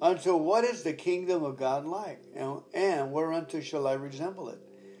 Unto what is the kingdom of God like? And whereunto shall I resemble it?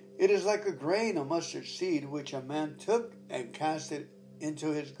 It is like a grain of mustard seed, which a man took and cast it into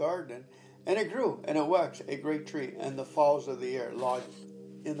his garden. And it grew, and it waxed a great tree, and the fowls of the air lodged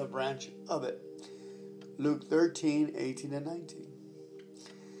in the branch of it. Luke 13, 18 and 19.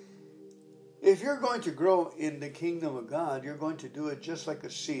 If you're going to grow in the kingdom of God, you're going to do it just like a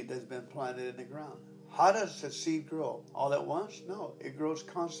seed that's been planted in the ground. How does a seed grow? All at once? No, it grows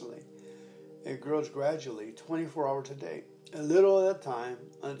constantly. It grows gradually, 24 hours a day, a little at a time,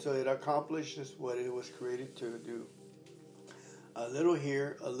 until it accomplishes what it was created to do. A little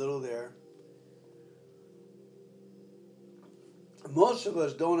here, a little there. Most of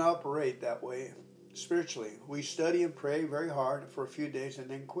us don't operate that way spiritually. We study and pray very hard for a few days and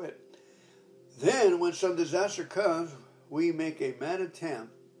then quit. Then, when some disaster comes, we make a mad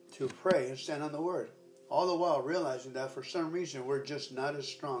attempt to pray and stand on the Word, all the while realizing that for some reason we're just not as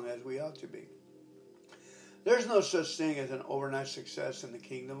strong as we ought to be. There's no such thing as an overnight success in the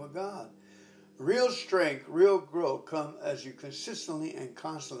kingdom of God. Real strength, real growth come as you consistently and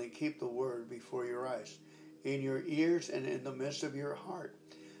constantly keep the Word before your eyes, in your ears, and in the midst of your heart.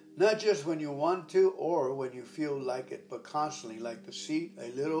 Not just when you want to or when you feel like it, but constantly, like the seed,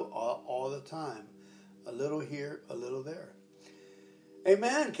 a little all the time. A little here, a little there. A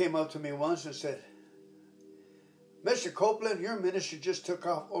man came up to me once and said, "Mr. Copeland, your ministry just took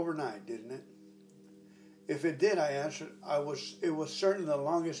off overnight, didn't it?" If it did, I answered, it was certainly the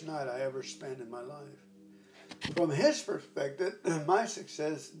longest night I ever spent in my life. From his perspective, my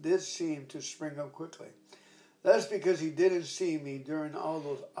success did seem to spring up quickly. That's because he didn't see me during all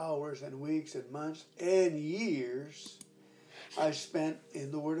those hours and weeks and months and years I spent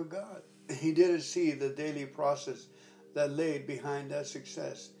in the Word of God. He didn't see the daily process that laid behind that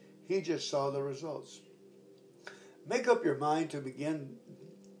success. He just saw the results. Make up your mind to begin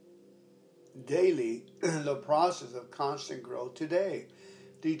daily the process of constant growth today.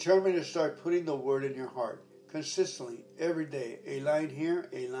 Determine to start putting the Word in your heart consistently every day. A line here,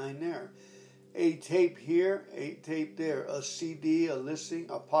 a line there. A tape here, a tape there. A CD, a listening,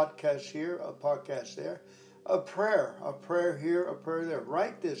 a podcast here, a podcast there. A prayer here, a prayer there.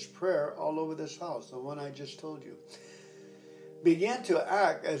 Write this prayer all over this house, the one I just told you. Begin to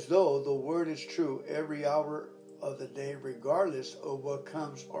act as though the Word is true every hour of the day, regardless of what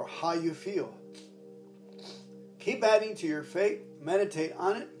comes or how you feel. Keep adding to your faith, meditate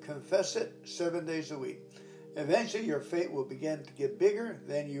on it, confess it 7 days a week. Eventually your faith will begin to get bigger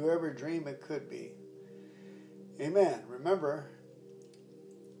than you ever dreamed it could be. Amen. Remember,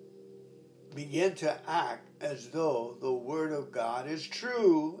 begin to act as though the Word of God is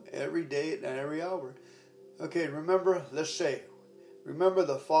true every day and every hour. Okay, remember, remember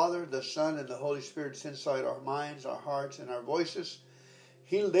the Father, the Son, and the Holy Spirit's inside our minds, our hearts, and our voices.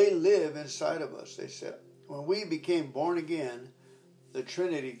 They live inside of us, they said. When we became born again, the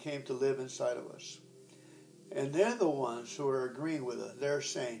Trinity came to live inside of us. And they're the ones who are agreeing with us. They're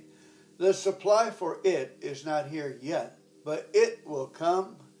saying, the supply for it is not here yet, but it will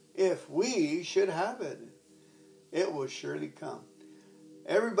come if we should have it. It will surely come.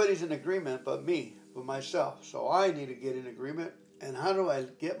 Everybody's in agreement but me, but myself. So I need to get in agreement. And how do I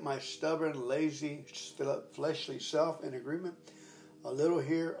get my stubborn, lazy, fleshly self in agreement? A little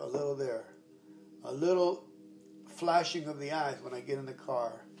here, a little there. A little flashing of the eyes when I get in the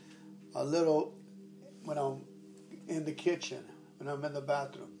car. A little when I'm in the kitchen, when I'm in the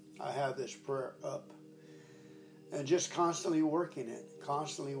bathroom. I have this prayer up. And just constantly working it.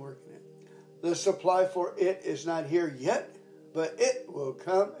 The supply for it is not here yet, but it will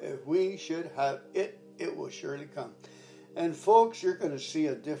come if we should have it. It will surely come. And folks, you're going to see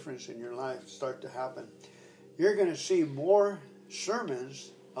a difference in your life start to happen. You're going to see more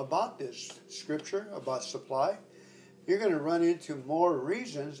sermons about this scripture, about supply. You're going to run into more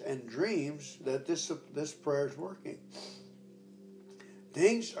reasons and dreams that this prayer is working.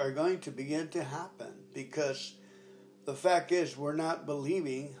 Things are going to begin to happen because the fact is we're not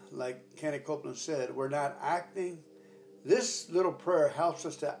believing, like Kenneth Copeland said, we're not acting. This little prayer helps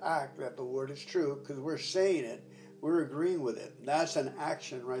us to act that the Word is true because we're saying it. We're agreeing with it. That's an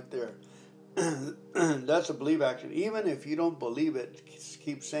action right there. That's a believe action. Even if you don't believe it,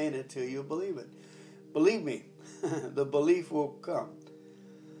 keep saying it till you believe it. Believe me, the belief will come.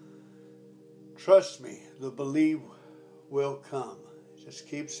 Trust me, the belief will come. Just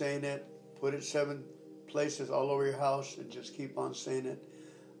keep saying it. Put it 7 places all over your house and just keep on saying it.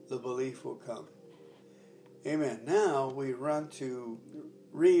 The belief will come. Amen. Now we run to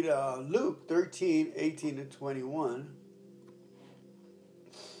read Luke 13, 18 to 21.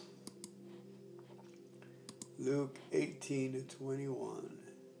 Luke 18 to 21.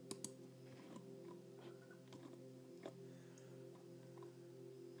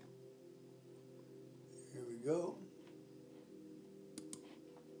 Here we go.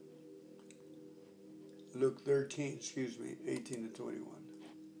 Luke 13, 18 to 21.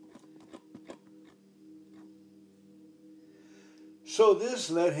 So this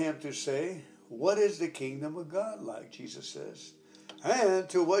led him to say, what is the kingdom of God like? Jesus says. And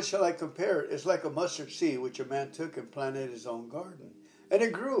to what shall I compare it? It's like a mustard seed which a man took and planted in his own garden. And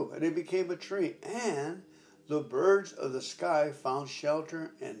it grew, and it became a tree. And the birds of the sky found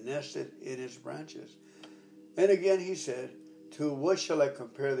shelter and nested in its branches. And again he said, to what shall I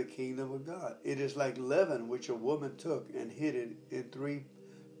compare the kingdom of God? It is like leaven which a woman took and hid it in 3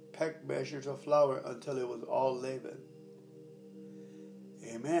 peck measures of flour until it was all leavened.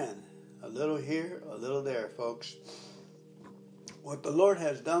 Amen. A little here, a little there, folks. What the Lord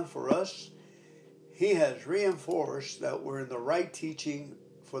has done for us, He has reinforced that we're in the right teaching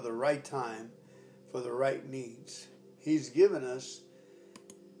for the right time, for the right needs. He's given us,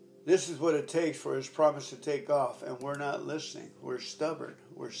 this is what it takes for His promise to take off, and we're not listening. We're stubborn.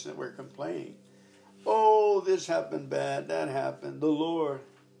 We're complaining. Oh, this happened bad, that happened. The Lord.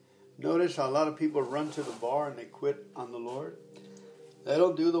 Notice how a lot of people run to the bar and they quit on the Lord. They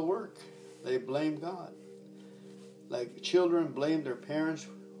don't do the work. They blame God. Like children blame their parents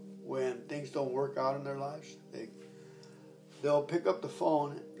when things don't work out in their lives. They'll pick up the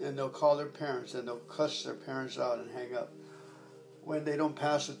phone and they'll call their parents and they'll cuss their parents out and hang up when they don't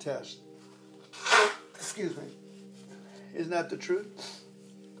pass a test. Excuse me. Isn't that the truth?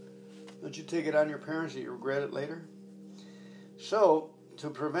 Don't you take it on your parents and you regret it later? So, to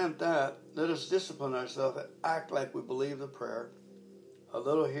prevent that, let us discipline ourselves and act like we believe the prayer. A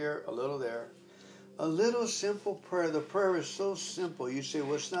little here, a little there. A little simple prayer. The prayer is so simple. You say,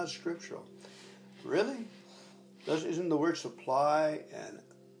 well, it's not scriptural. Really? Isn't the word supply and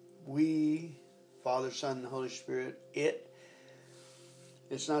we, Father, Son, and Holy Spirit,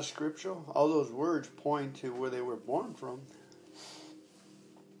 it's not scriptural? All those words point to where they were born from.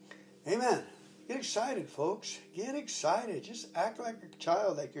 Amen. Get excited, folks. Get excited. Just act like a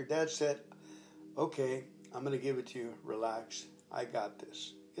child, like your dad said, okay, I'm going to give it to you. Relax. I got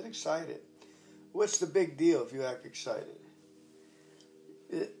this. Get excited. What's the big deal if you act excited?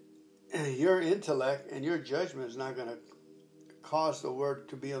 Your intellect and your judgment is not going to cause the word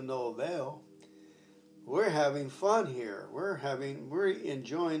to be of no avail. We're having fun here. We're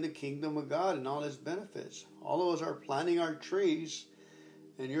enjoying the kingdom of God and all its benefits. All of us are planting our trees,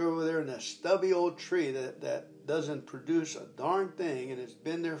 and you're over there in a stubby old tree that doesn't produce a darn thing, and it's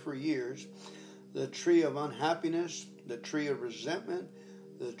been there for years. The tree of unhappiness, the tree of resentment,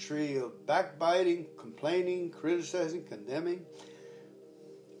 the tree of backbiting, complaining, criticizing, condemning.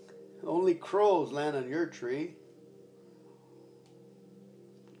 Only crows land on your tree.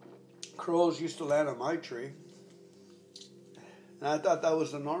 Crows used to land on my tree. And I thought that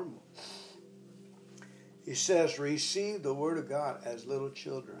was the normal. He says, receive the word of God as little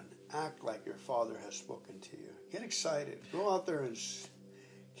children. Act like your Father has spoken to you. Get excited. Go out there and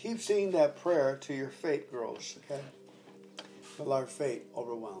keep saying that prayer till your faith grows, okay? Till our faith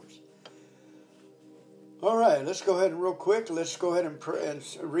overwhelms. All right, let's go ahead and real quick. Let's go ahead and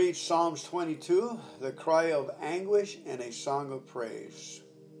read Psalms 22, the cry of anguish and a song of praise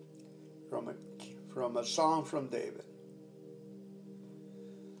from a psalm from David.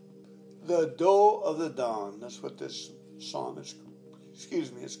 The doe of the dawn. That's what this psalm is.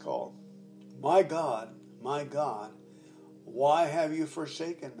 It's called. My God, why have you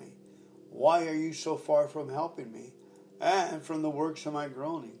forsaken me? Why are you so far from helping me and from the works of my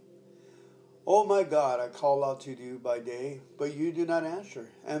groaning? Oh my God, I call out to you by day, but you do not answer,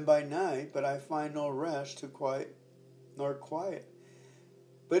 and by night, but I find no rest nor quiet.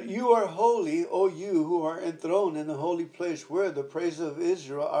 But you are holy, O you who are enthroned in the holy place where the praises of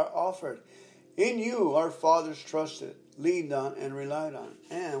Israel are offered. In you our fathers trusted, leaned on, and relied on,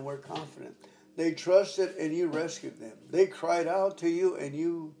 and were confident. They trusted, and you rescued them. They cried out to you, and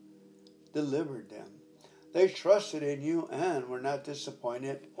you delivered them. They trusted in you and were not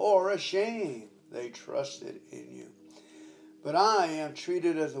disappointed or ashamed. They trusted in you. But I am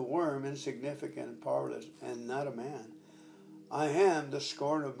treated as a worm, insignificant and powerless, and not a man. I am the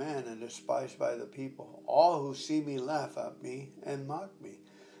scorn of man and despised by the people. All who see me laugh at me and mock me.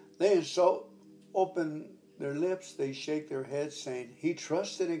 They insult, open their lips, they shake their heads, saying, he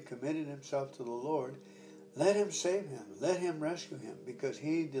trusted and committed himself to the Lord. Let him save him. Let him rescue him, because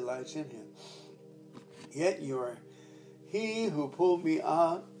he delights in him. Yet you are he who pulled me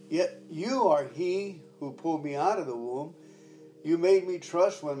out. Yet you are he who pulled me out of the womb. You made me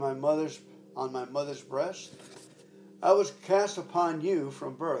trust on my mother's breast. I was cast upon you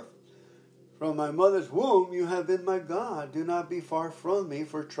from birth. From my mother's womb you have been my God. Do not be far from me,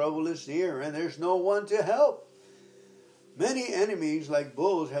 for trouble is near, and there's no one to help. Many enemies like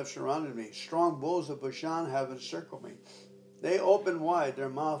bulls have surrounded me. Strong bulls of Bashan have encircled me. They open wide their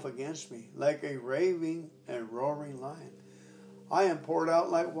mouth against me, like a raving and roaring lion. I am poured out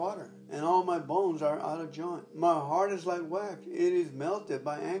like water, and all my bones are out of joint. My heart is like wax. It is melted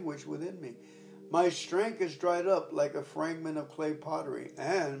by anguish within me. My strength is dried up like a fragment of clay pottery,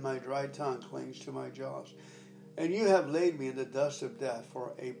 and my dry tongue clings to my jaws. And you have laid me in the dust of death,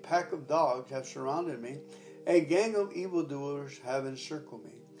 for a pack of dogs have surrounded me. A gang of evildoers have encircled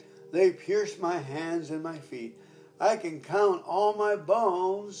me. They pierced my hands and my feet. I can count all my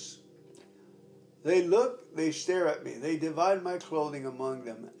bones. They stare at me. They divide my clothing among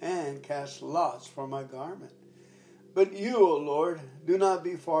them and cast lots for my garment. But you, O Lord, do not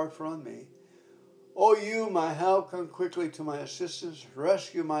be far from me. O you, my help, come quickly to my assistance.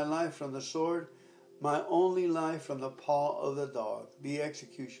 Rescue my life from the sword, my only life from the paw of the dog, the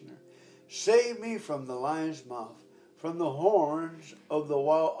executioner. Save me from the lion's mouth, from the horns of the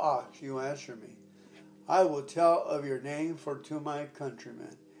wild ox. You answer me. I will tell of your name to my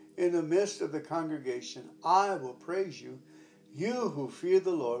countrymen. In the midst of the congregation, I will praise you. You who fear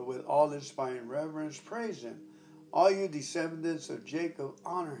the Lord with all inspiring reverence, praise him. All you descendants of Jacob,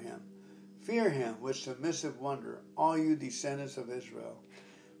 honor him. Fear him with submissive wonder, all you descendants of Israel.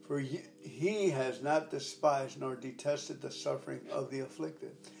 For he has not despised nor detested the suffering of the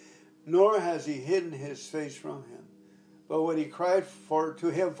afflicted, nor has he hidden his face from him. But when he cried to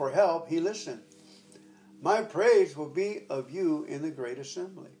him for help, he listened. My praise will be of you in the great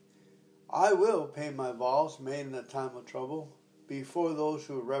assembly. I will pay my vows made in the time of trouble before those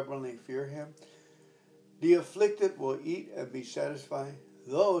who reverently fear him. The afflicted will eat and be satisfied.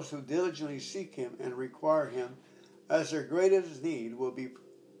 Those who diligently seek him and require him as their greatest need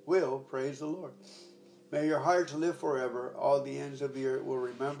will praise the Lord. May your hearts live forever. All the ends of the earth will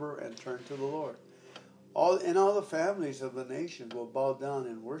remember and turn to the Lord. All the families of the nations will bow down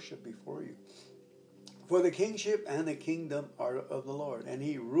and worship before you. For the kingship and the kingdom are of the Lord, and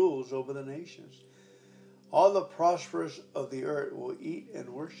he rules over the nations. All the prosperous of the earth will eat and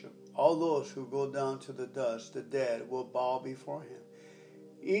worship. All those who go down to the dust, the dead, will bow before him.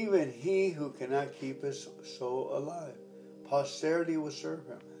 Even he who cannot keep his soul alive. Posterity will serve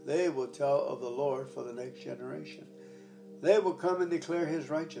him. They will tell of the Lord for the next generation. They will come and declare his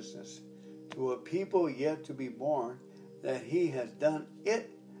righteousness to a people yet to be born, that he has done it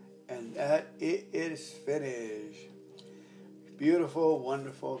and that it is finished. Beautiful,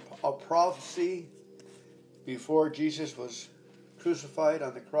 wonderful. A prophecy before Jesus was crucified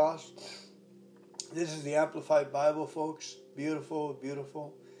on the cross. This is the Amplified Bible, folks. Beautiful,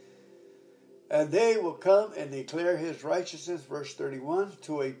 beautiful. And they will come and declare his righteousness, verse 31,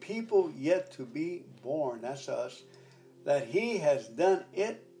 to a people yet to be born. That's us. That he has done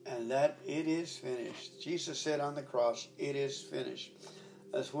it and that it is finished. Jesus said on the cross, it is finished.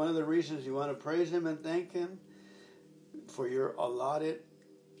 That's one of the reasons you want to praise him and thank him for your allotted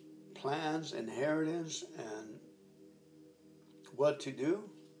plans, inheritance, and what to do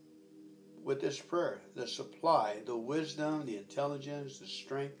with this prayer. The supply, the wisdom, the intelligence, the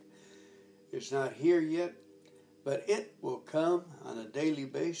strength. It's not here yet, but it will come on a daily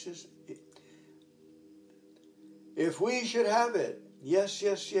basis. If we should have it, yes,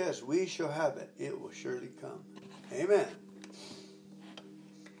 yes, yes, we shall have it. It will surely come. Amen.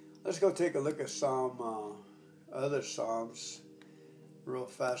 Let's go take a look at other Psalms real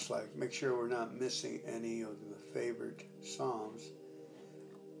fast, like make sure we're not missing any of the favorite Psalms.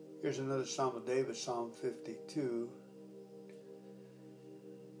 Here's another Psalm of David, Psalm 52.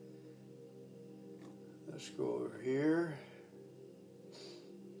 Let's go over here.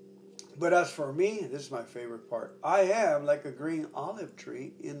 But as for me, this is my favorite part. I am like a green olive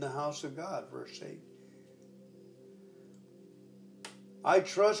tree in the house of God, verse 8. I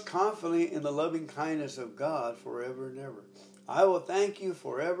trust confidently in the loving kindness of God forever and ever. I will thank you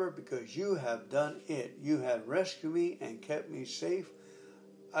forever because you have done it. You have rescued me and kept me safe.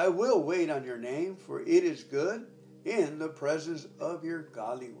 I will wait on your name, for it is good in the presence of your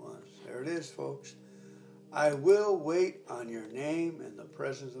godly ones. There it is, folks. I will wait on your name in the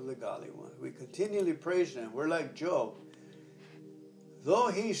presence of the godly ones. We continually praise them. We're like Job. Though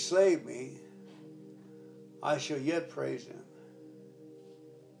he slay me, I shall yet praise him.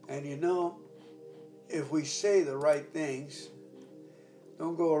 And you know, if we say the right things,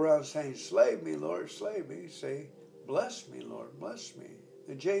 don't go around saying, slay me, Lord, slay me. Say, bless me, Lord, bless me.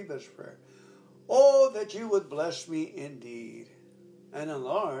 The Jabez prayer. Oh, that you would bless me indeed and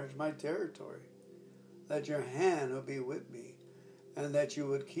enlarge my territory. That your hand will be with me and that you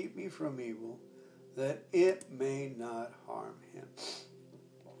would keep me from evil, that it may not harm him.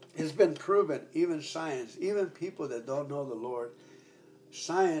 It's been proven, even science, even people that don't know the Lord,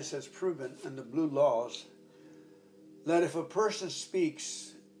 science has proven in the blue laws that if a person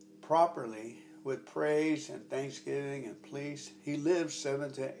speaks properly with praise and thanksgiving and please, he lives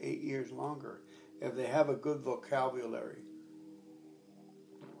 7 to 8 years longer if they have a good vocabulary.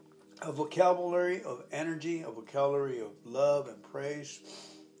 A vocabulary of energy, a vocabulary of love and praise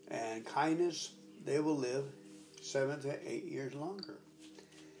and kindness, they will live 7 to 8 years longer.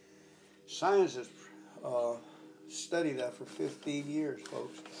 Science has studied that for 15 years,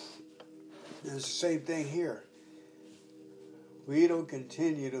 folks. And it's the same thing here. We don't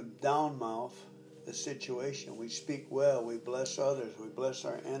continue to downmouth the situation. We speak well. We bless others. We bless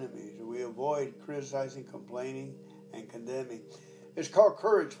our enemies. We avoid criticizing, complaining, and condemning. It's called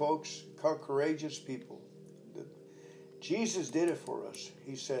courage, folks. It's called courageous people. Jesus did it for us.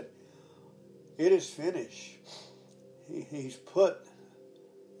 He said, "It is finished." He's put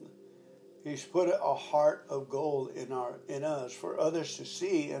a heart of gold in us for others to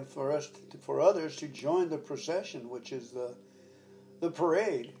see, and for others to join the procession, which is the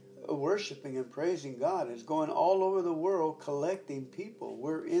parade of worshiping and praising God. It's going all over the world collecting people.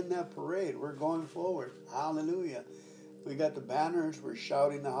 We're in that parade. We're going forward. Hallelujah. We got the banners. We're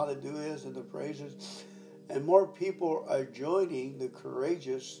shouting the hallelujahs and the praises. And more people are joining the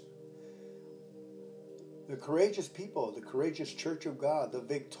courageous people, the courageous church of God, the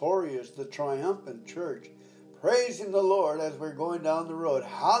victorious, the triumphant church, praising the Lord as we're going down the road.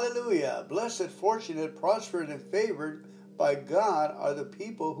 Hallelujah. Blessed, fortunate, prospered, and favored by God are the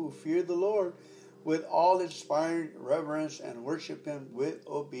people who fear the Lord with all inspired reverence and worship Him with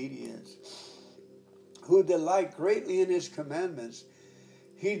obedience, who delight greatly in His commandments.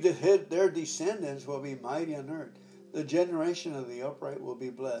 Their descendants will be mighty on earth. The generation of the upright will be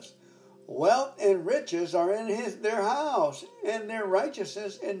blessed. Wealth and riches are in their house, and their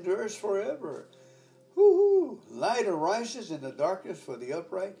righteousness endures forever. Light arises in the darkness for the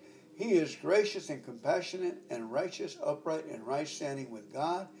upright. He is gracious and compassionate and righteous, upright and right standing with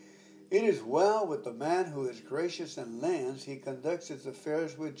God. It is well with the man who is gracious and lends. He conducts his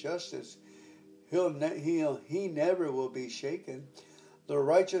affairs with justice. He never will be shaken. The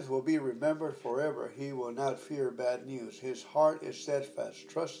righteous will be remembered forever. He will not fear bad news. His heart is steadfast,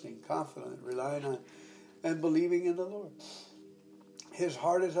 trusting, confident, relying on and believing in the Lord. His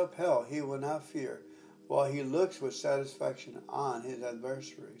heart is upheld. He will not fear, while he looks with satisfaction on his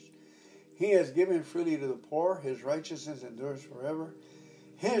adversaries. He has given freely to the poor. His righteousness endures forever.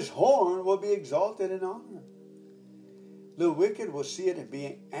 His horn will be exalted in honor. The wicked will see it and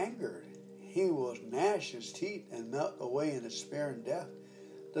be angered. He will gnash his teeth and melt away in despair and death.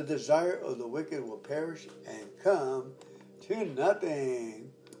 The desire of the wicked will perish and come to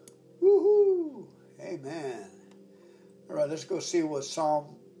nothing. Woohoo! Amen. All right, let's go see what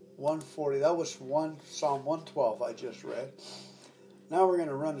Psalm 140. That was Psalm 112 I just read. Now we're going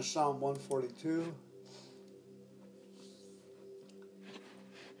to run to Psalm 142.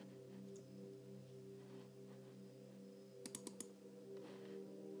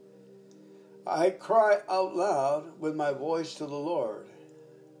 I cry out loud with my voice to the Lord.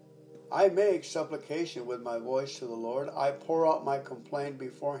 I make supplication with my voice to the Lord. I pour out my complaint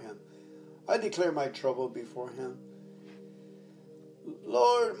before Him. I declare my trouble before Him.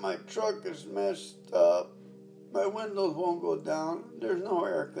 Lord, my truck is messed up. My windows won't go down. There's no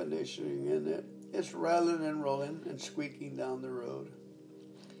air conditioning in it. It's rattling and rolling and squeaking down the road.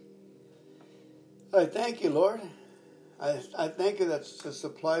 I thank you, Lord. I thank you that the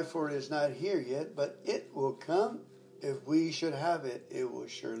supply for it is not here yet, but it will come. If we should have it, it will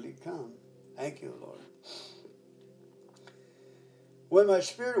surely come. Thank you, Lord. When my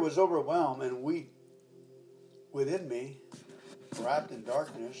spirit was overwhelmed and weak within me, wrapped in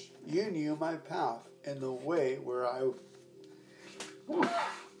darkness, you knew my path and the way where I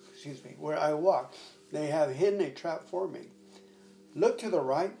walk. They have hidden a trap for me. Look to the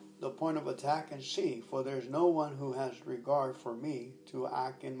right, the point of attack, and see, for there is no one who has regard for me to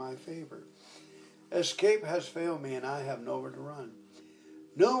act in my favor. Escape has failed me, and I have nowhere to run.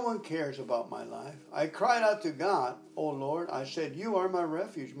 No one cares about my life. I cried out to God, O Lord. I said, you are my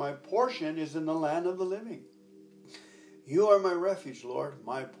refuge. My portion is in the land of the living. You are my refuge, Lord,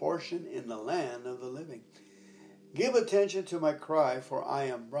 my portion in the land of the living. Give attention to my cry, for I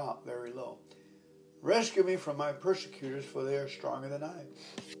am brought very low. Rescue me from my persecutors, for they are stronger than I.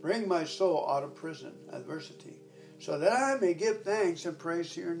 Bring my soul out of prison, adversity, so that I may give thanks and praise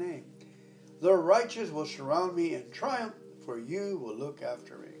to your name. The righteous will surround me in triumph, for you will look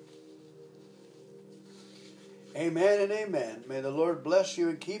after me. Amen and amen. May the Lord bless you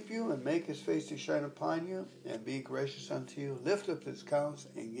and keep you, and make His face to shine upon you, and be gracious unto you. Lift up His countenance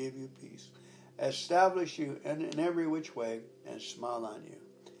and give you peace. Establish you in every which way, and smile on you.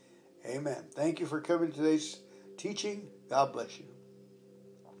 Amen. Thank you for coming to today's teaching. God bless you.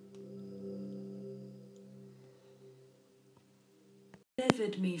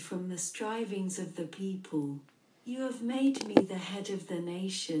 Delivered me from the strivings of the people. You have made me the head of the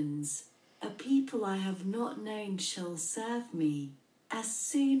nations. A people I have not known shall serve me. As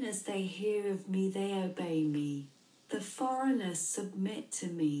soon as they hear of me, they obey me. The foreigners submit to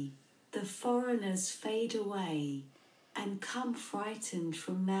me. The foreigners fade away and come frightened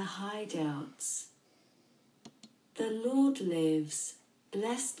from their hideouts. The Lord lives.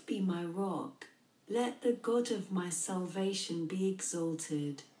 Blessed be my rock. let the God of my salvation be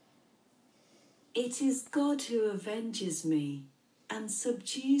exalted. It is God who avenges me and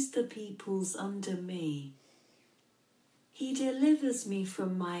subdues the peoples under me. He delivers me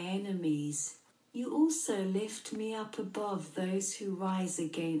from my enemies. You also lift me up above those who rise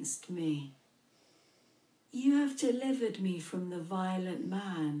against me. You have delivered me from the violent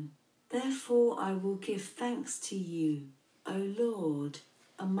man. Therefore I will give thanks to you, O Lord,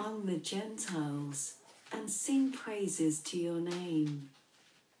 among the Gentiles, and sing praises to your name.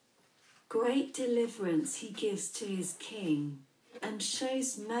 Great deliverance he gives to his king, and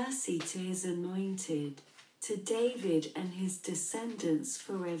shows mercy to his anointed, to David and his descendants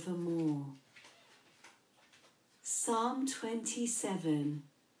forevermore. Psalm 27.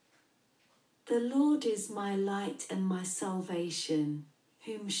 The Lord is my light and my salvation.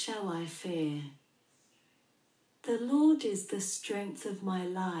 Whom shall I fear? The Lord is the strength of my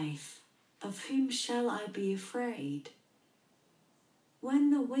life. Of whom shall I be afraid?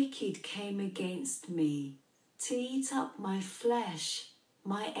 When the wicked came against me, to eat up my flesh,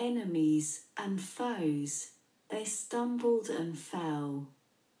 my enemies and foes, they stumbled and fell.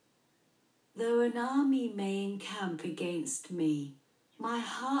 Though an army may encamp against me, my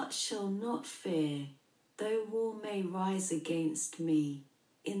heart shall not fear. Though war may rise against me,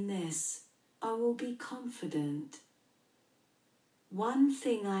 in this I will be confident. One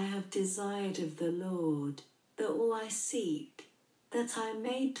thing I have desired of the Lord, that will I seek, that I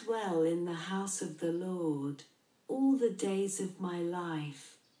may dwell in the house of the Lord all the days of my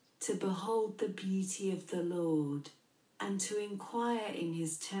life, to behold the beauty of the Lord, and to inquire in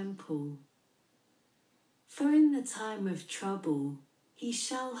his temple. For in the time of trouble he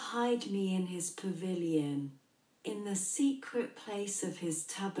shall hide me in his pavilion. In the secret place of his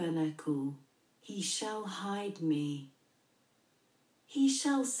tabernacle he shall hide me. He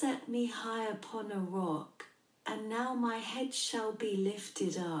shall set me high upon a rock, and now my head shall be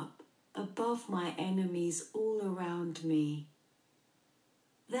lifted up above my enemies all around me.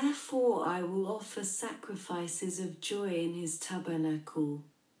 Therefore I will offer sacrifices of joy in his tabernacle.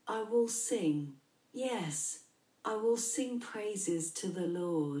 I will sing, yes, I will sing praises to the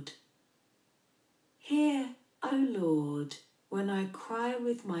Lord. Hear, O Lord, when I cry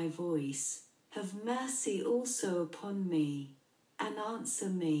with my voice, have mercy also upon me, and answer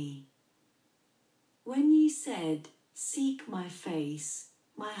me. When you said, seek my face,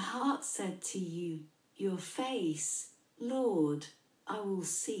 my heart said to you, your face, Lord, I will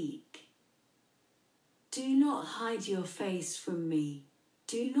seek. Do not hide your face from me.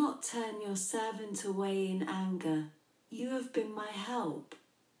 Do not turn your servant away in anger. You have been my help.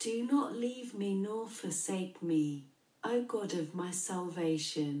 Do not leave me nor forsake me, O God of my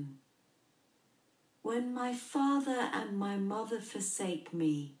salvation. When my father and my mother forsake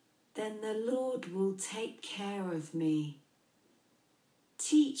me, then the Lord will take care of me.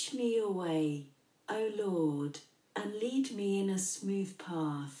 Teach me your way, O Lord, and lead me in a smooth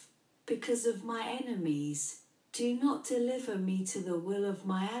path. Because of my enemies, do not deliver me to the will of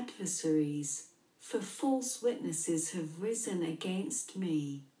my adversaries, for false witnesses have risen against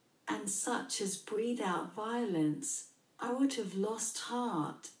me, and such as breathe out violence. I would have lost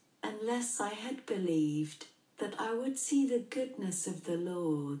heart, unless I had believed that I would see the goodness of the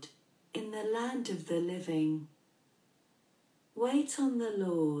Lord in the land of the living. Wait on the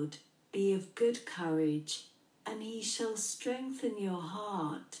Lord, be of good courage, and he shall strengthen your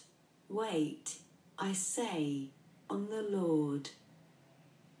heart. Wait, I say, on the Lord.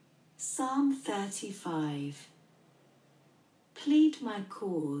 Psalm 35. Plead my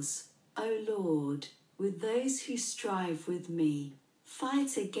cause, O Lord, with those who strive with me.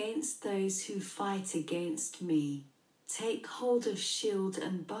 Fight against those who fight against me. Take hold of shield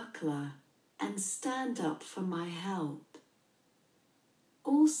and buckler, and stand up for my help.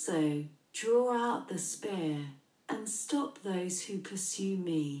 Also, draw out the spear, and stop those who pursue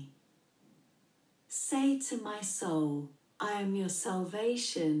me. Say to my soul, I am your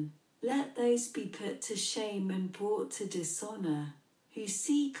salvation. Let those be put to shame and brought to dishonor, who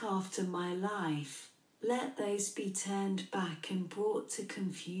seek after my life. Let those be turned back and brought to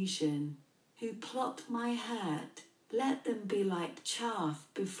confusion, who plot my hurt. Let them be like chaff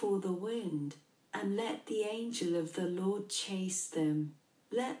before the wind, and let the angel of the Lord chase them.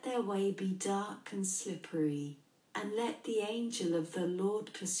 Let their way be dark and slippery, and let the angel of the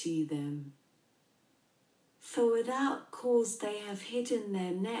Lord pursue them. For without cause they have hidden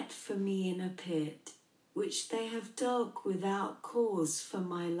their net for me in a pit, which they have dug without cause for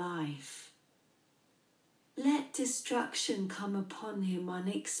my life. Let destruction come upon him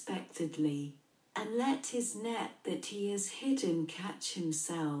unexpectedly, and let his net that he has hidden catch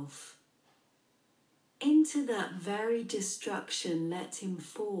himself. Into that very destruction let him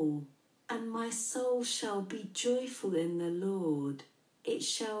fall, and my soul shall be joyful in the Lord, it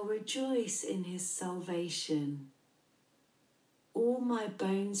shall rejoice in his salvation. All my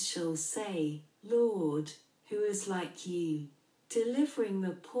bones shall say, Lord, who is like you, delivering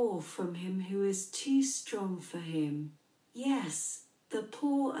the poor from him who is too strong for him, yes, the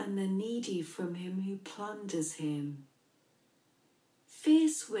poor and the needy from him who plunders him.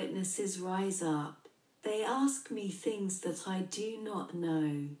 Fierce witnesses rise up, they ask me things that I do not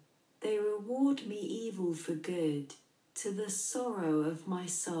know. They reward me evil for good, to the sorrow of my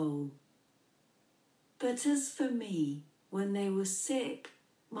soul. But as for me, when they were sick,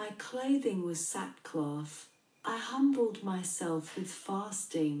 my clothing was sackcloth. I humbled myself with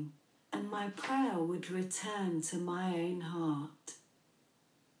fasting, and my prayer would return to my own heart.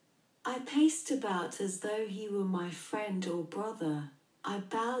 I paced about as though he were my friend or brother. I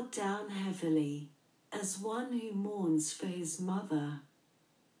bowed down heavily, as one who mourns for his mother.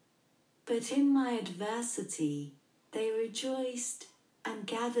 But in my adversity, they rejoiced and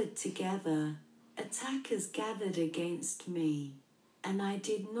gathered together. Attackers gathered against me, and I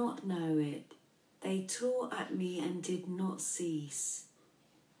did not know it. They tore at me and did not cease.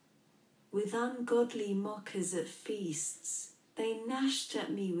 With ungodly mockers at feasts, they gnashed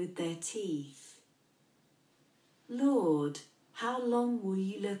at me with their teeth. Lord, how long will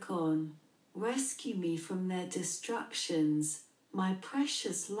you look on? Rescue me from their destructions, my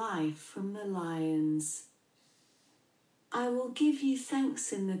precious life from the lions. I will give you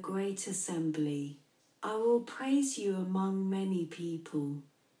thanks in the great assembly. I will praise you among many people.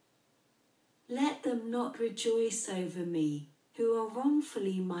 Let them not rejoice over me, who are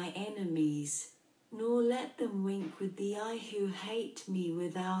wrongfully my enemies, nor let them wink with the eye who hate me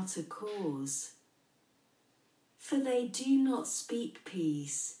without a cause. For they do not speak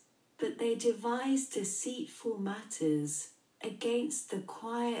peace, but they devise deceitful matters against the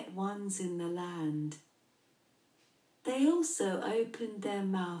quiet ones in the land. They also opened their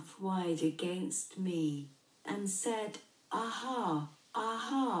mouth wide against me, and said, Aha,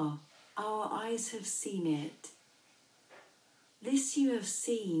 aha, our eyes have seen it. This you have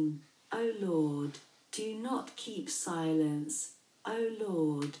seen, O Lord, do not keep silence, O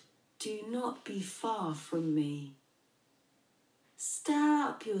Lord, do not be far from me. Stir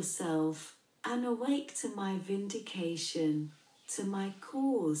up yourself, and awake to my vindication, to my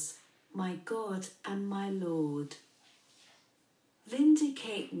cause, my God and my Lord.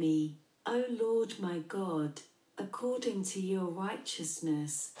 Vindicate me, O Lord my God, according to your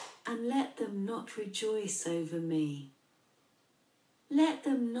righteousness, and let them not rejoice over me. Let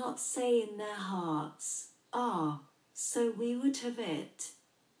them not say in their hearts, Ah, so we would have it.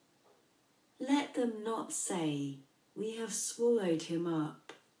 Let them not say, We have swallowed him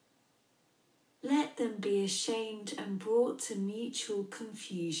up. Let them be ashamed and brought to mutual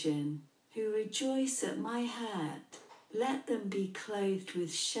confusion, who rejoice at my hurt. Let them be clothed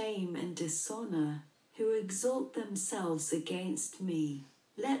with shame and dishonor, who exalt themselves against me.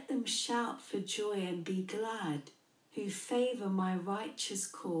 Let them shout for joy and be glad, who favor my righteous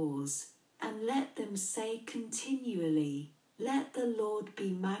cause. And let them say continually, Let the Lord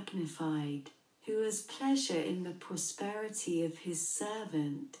be magnified, who has pleasure in the prosperity of his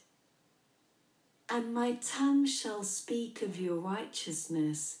servant. And my tongue shall speak of your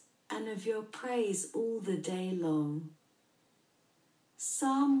righteousness, and of your praise all the day long.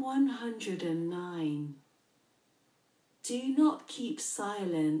 Psalm 109. Do not keep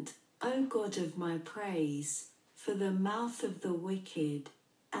silent, O God of my praise, for the mouth of the wicked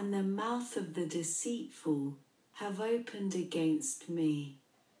and the mouth of the deceitful have opened against me.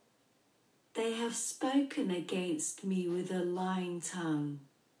 They have spoken against me with a lying tongue.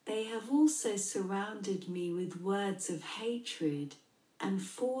 They have also surrounded me with words of hatred and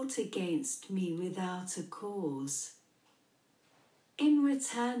fought against me without a cause. In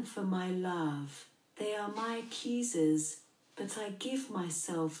return for my love, they are my accusers, but I give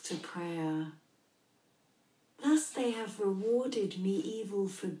myself to prayer. Thus they have rewarded me evil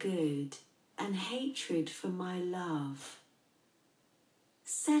for good, and hatred for my love.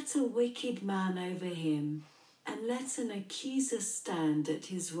 Set a wicked man over him, and let an accuser stand at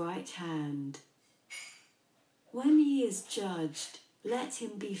his right hand. When he is judged, let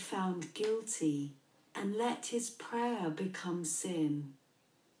him be found guilty, and let his prayer become sin.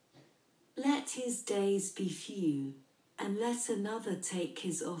 Let his days be few, and let another take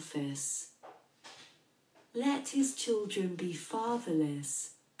his office. Let his children be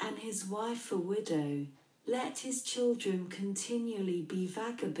fatherless, and his wife a widow. Let his children continually be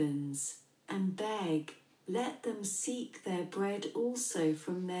vagabonds, and beg. let them seek their bread also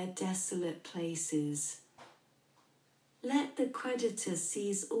from their desolate places. Let the creditor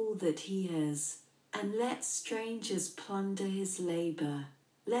seize all that he has, and let strangers plunder his labor.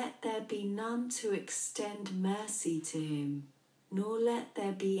 Let there be none to extend mercy to him, nor let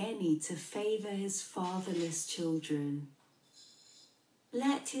there be any to favor his fatherless children.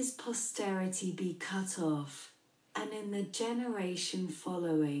 Let his posterity be cut off, and in the generation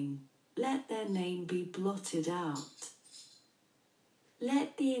following, let their name be blotted out.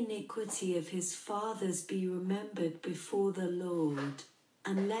 Let the iniquity of his fathers be remembered before the Lord,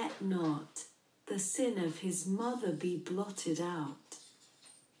 and let not the sin of his mother be blotted out.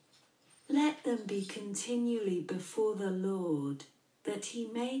 Let them be continually before the Lord, that he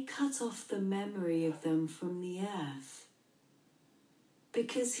may cut off the memory of them from the earth.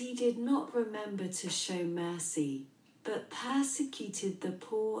 Because he did not remember to show mercy, but persecuted the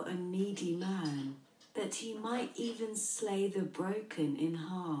poor and needy man, that he might even slay the broken in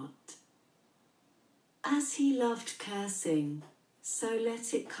heart. As he loved cursing, so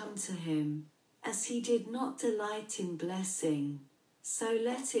let it come to him. As he did not delight in blessing, so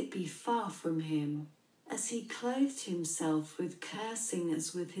let it be far from him. As he clothed himself with cursing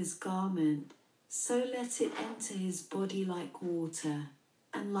as with his garment, so let it enter his body like water,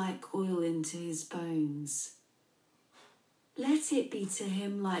 and like oil into his bones. Let it be to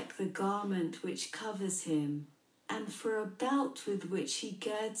him like the garment which covers him, and for a belt with which he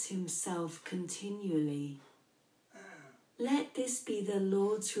girds himself continually. Let this be the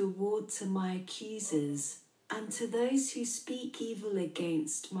Lord's reward to my accusers, and to those who speak evil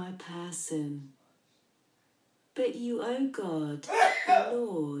against my person. But you, O God, the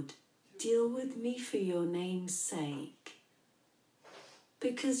Lord, deal with me for your name's sake.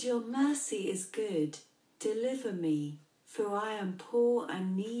 Because your mercy is good, deliver me, for I am poor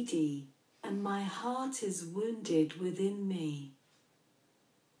and needy, and my heart is wounded within me.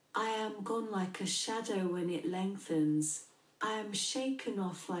 I am gone like a shadow when it lengthens. I am shaken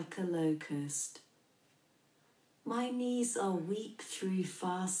off like a locust. My knees are weak through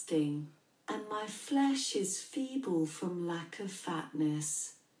fasting, and my flesh is feeble from lack of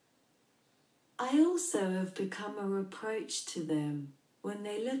fatness. I also have become a reproach to them. When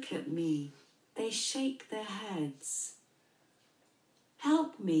they look at me, they shake their heads.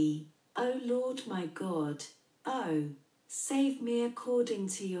 Help me, O Lord my God. Oh, save me according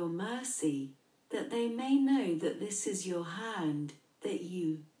to your mercy, that they may know that this is your hand, that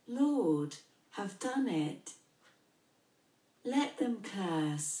you, Lord, have done it. Let them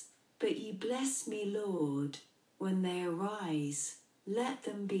curse, but you bless me, Lord. When they arise, let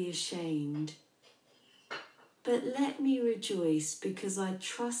them be ashamed. But let me rejoice because I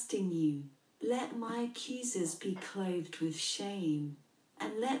trust in you. Let my accusers be clothed with shame,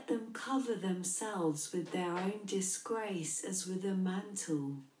 and let them cover themselves with their own disgrace as with a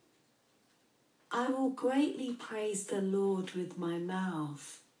mantle. I will greatly praise the Lord with my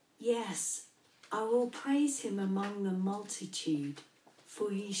mouth. Yes, I will praise him among the multitude,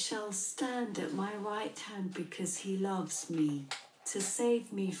 for he shall stand at my right hand because he loves me, to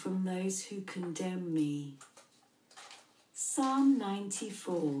save me from those who condemn me. Psalm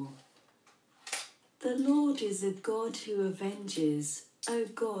 94. The Lord is a God who avenges. O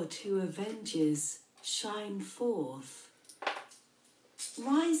God who avenges, shine forth.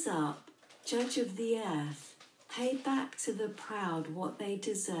 Rise up, Judge of the earth, pay back to the proud what they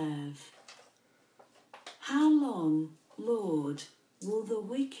deserve. How long, Lord, will the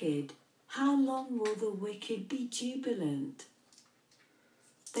wicked, how long will the wicked be jubilant?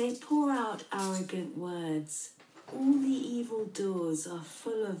 They pour out arrogant words. All the evildoers are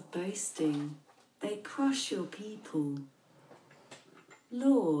full of boasting. They crush your people.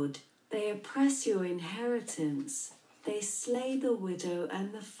 Lord, they oppress your inheritance. They slay the widow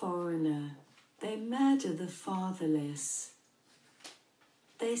and the foreigner. They murder the fatherless.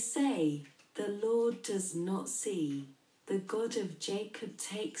 They say, the Lord does not see. The God of Jacob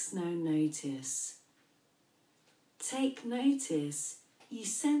takes no notice. Take notice, you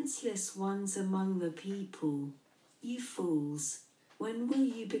senseless ones among the people. You fools, when will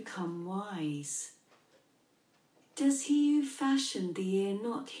you become wise? Does he who fashioned the ear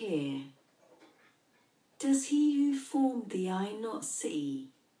not hear? Does he who formed the eye not see?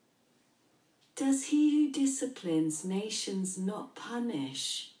 Does he who disciplines nations not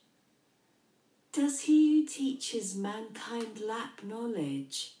punish? Does he who teaches mankind lack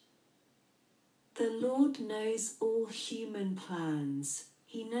knowledge? The Lord knows all human plans.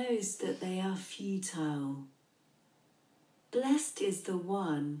 He knows that they are futile. Blessed is the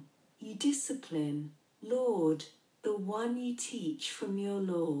one you discipline, Lord, the one you teach from your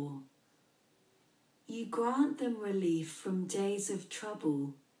law. You grant them relief from days of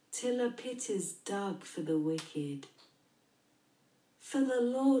trouble, till a pit is dug for the wicked. For the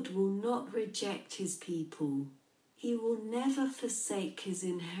Lord will not reject his people. He will never forsake his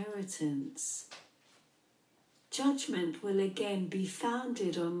inheritance. Judgment will again be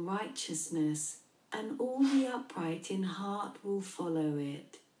founded on righteousness, and all the upright in heart will follow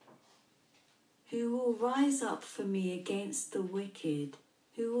it. Who will rise up for me against the wicked?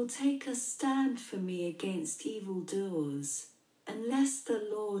 Who will take a stand for me against evildoers? Unless the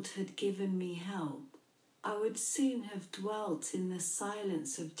Lord had given me help, I would soon have dwelt in the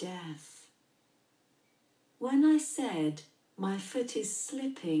silence of death. When I said, my foot is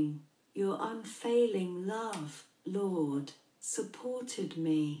slipping, your unfailing love, Lord, supported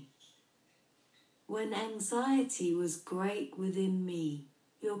me. When anxiety was great within me,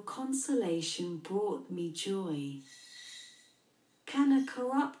 your consolation brought me joy. Can a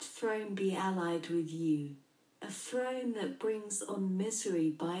corrupt throne be allied with you, a throne that brings on misery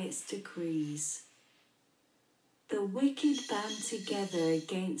by its decrees? The wicked band together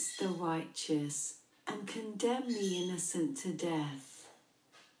against the righteous, and condemn the innocent to death.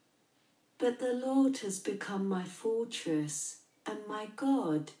 But the Lord has become my fortress, and my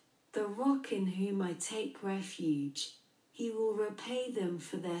God, the rock in whom I take refuge. He will repay them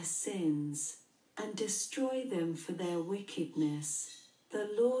for their sins, and destroy them for their wickedness. The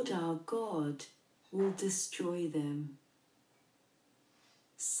Lord our God will destroy them.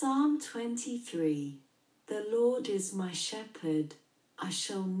 Psalm 23. The Lord is my shepherd, I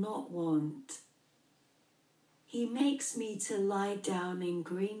shall not want. He makes me to lie down in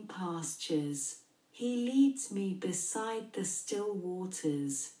green pastures. He leads me beside the still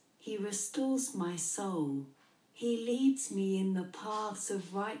waters. He restores my soul. He leads me in the paths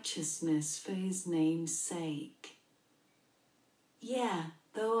of righteousness for his name's sake. Yea,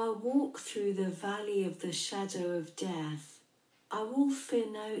 though I walk through the valley of the shadow of death, I will fear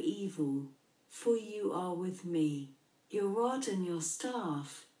no evil, for you are with me. Your rod and your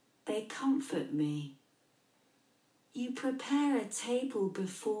staff, they comfort me. You prepare a table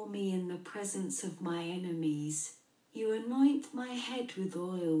before me in the presence of my enemies. You anoint my head with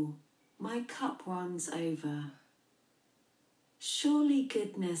oil. My cup runs over. Surely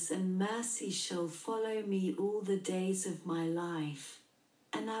goodness and mercy shall follow me all the days of my life,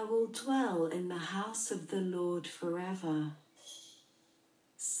 and I will dwell in the house of the Lord forever.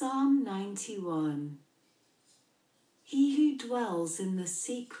 Psalm 91. He who dwells in the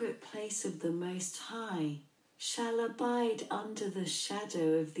secret place of the Most High shall abide under the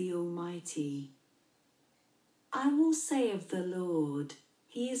shadow of the Almighty. I will say of the Lord,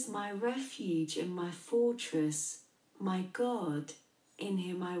 He is my refuge and my fortress, my God, in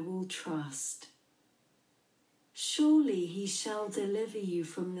him I will trust. Surely he shall deliver you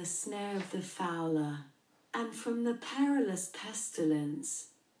from the snare of the fowler, and from the perilous pestilence.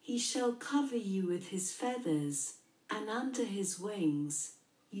 He shall cover you with his feathers, and under his wings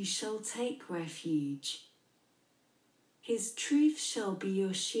you shall take refuge. His truth shall be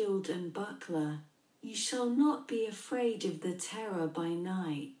your shield and buckler. You shall not be afraid of the terror by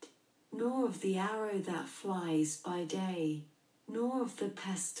night, nor of the arrow that flies by day, nor of the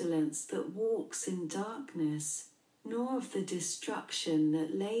pestilence that walks in darkness, nor of the destruction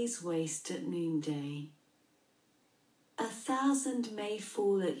that lays waste at noonday. 1,000 may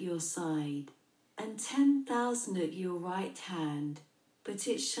fall at your side, and 10,000 at your right hand, but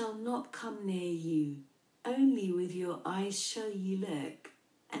it shall not come near you. Only with your eyes shall you look,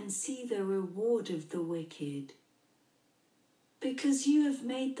 and see the reward of the wicked. Because you have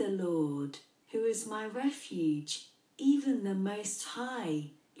made the Lord, who is my refuge, even the Most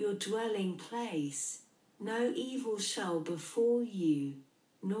High, your dwelling place, no evil shall befall you,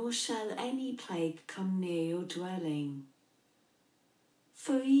 nor shall any plague come near your dwelling.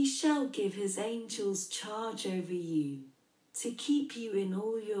 For he shall give his angels charge over you, to keep you in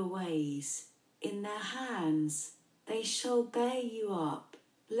all your ways. In their hands they shall bear you up,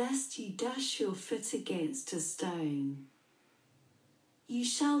 lest you dash your foot against a stone. You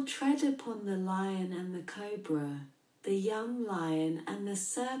shall tread upon the lion and the cobra, the young lion and the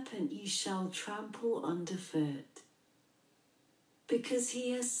serpent you shall trample underfoot. Because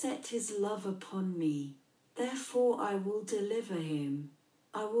he has set his love upon me, therefore I will deliver him.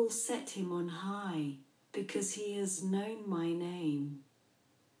 I will set him on high, because he has known my name.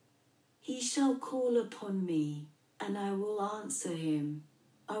 He shall call upon me, and I will answer him.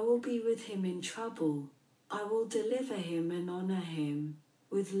 I will be with him in trouble. I will deliver him and honor him.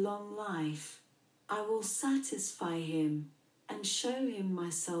 With long life, I will satisfy him and show him my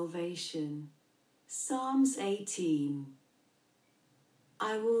salvation. Psalms 18.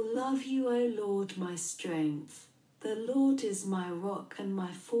 I will love you, O Lord, my strength. The Lord is my rock and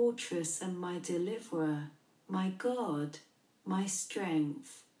my fortress and my deliverer, my God, my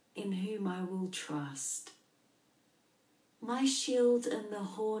strength, in whom I will trust. My shield and the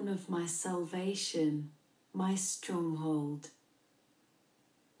horn of my salvation, my stronghold.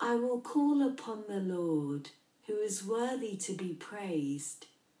 I will call upon the Lord, who is worthy to be praised,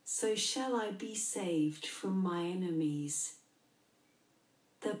 so shall I be saved from my enemies.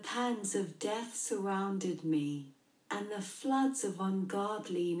 The pangs of death surrounded me, and the floods of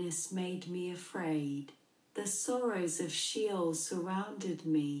ungodliness made me afraid. The sorrows of Sheol surrounded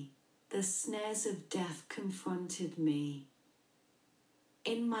me, the snares of death confronted me.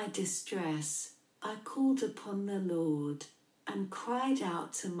 In my distress, I called upon the Lord, and cried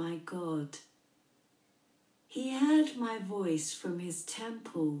out to my God. He heard my voice from his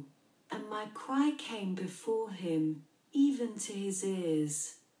temple, and my cry came before him, even to his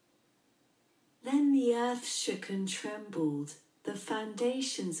ears. Then the earth shook and trembled, the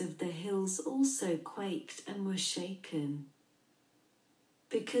foundations of the hills also quaked and were shaken.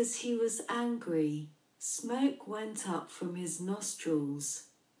 Because he was angry, smoke went up from his nostrils,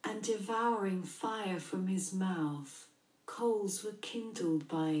 and devouring fire from his mouth, coals were kindled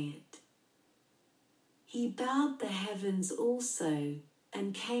by it. He bowed the heavens also,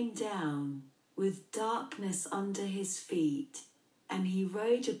 and came down, with darkness under his feet, and he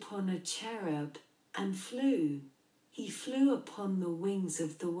rode upon a cherub, and flew. He flew upon the wings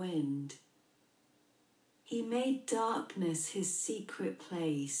of the wind. He made darkness his secret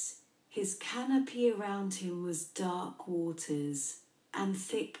place. His canopy around him was dark waters, and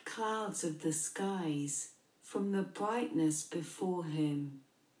thick clouds of the skies, from the brightness before him.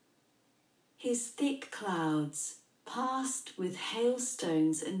 His thick clouds passed with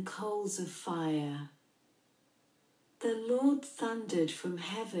hailstones and coals of fire. The Lord thundered from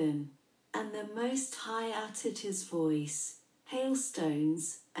heaven, and the Most High uttered his voice,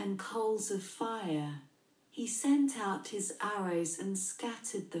 hailstones and coals of fire. He sent out his arrows and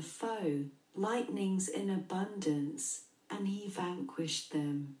scattered the foe, lightnings in abundance, and he vanquished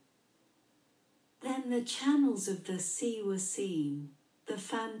them. Then the channels of the sea were seen, the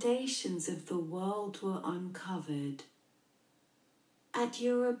foundations of the world were uncovered. At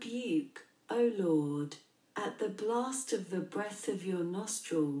your rebuke, O Lord, at the blast of the breath of your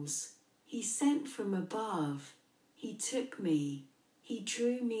nostrils, he sent from above, he took me, he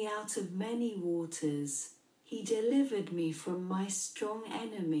drew me out of many waters, he delivered me from my strong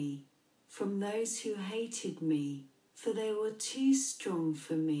enemy, from those who hated me, for they were too strong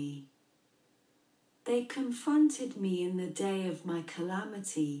for me. They confronted me in the day of my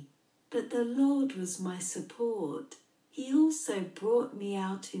calamity, but the Lord was my support. He also brought me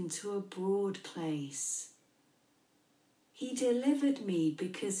out into a broad place. He delivered me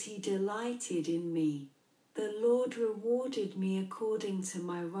because he delighted in me. The Lord rewarded me according to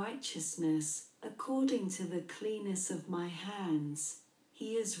my righteousness, according to the cleanness of my hands.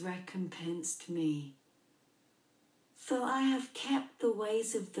 He has recompensed me. For I have kept the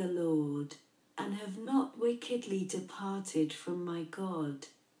ways of the Lord, and have not wickedly departed from my God.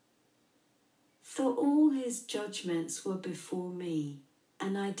 For all his judgments were before me,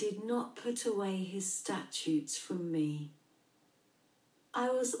 and I did not put away his statutes from me. I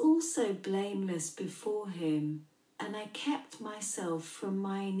was also blameless before him, and I kept myself from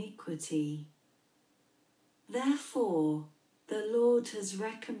my iniquity. Therefore, the Lord has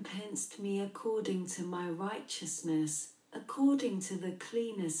recompensed me according to my righteousness, according to the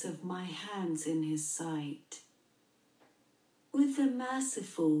cleanness of my hands in his sight. With the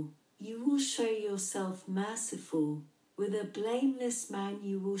merciful, you will show yourself merciful. With a blameless man,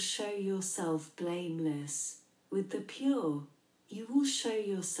 you will show yourself blameless. With the pure, you will show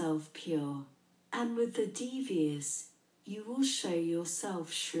yourself pure, and with the devious, you will show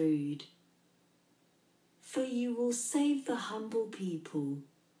yourself shrewd. For you will save the humble people,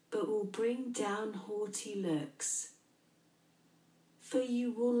 but will bring down haughty looks. For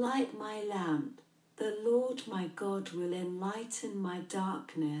you will light my lamp, the Lord my God will enlighten my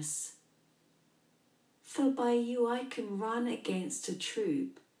darkness. For by you I can run against a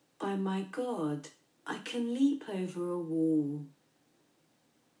troop, by my God I can leap over a wall.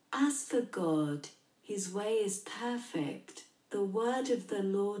 As for God, his way is perfect, the word of the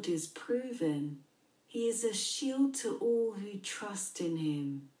Lord is proven. He is a shield to all who trust in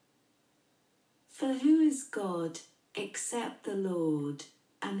him. For who is God except the Lord,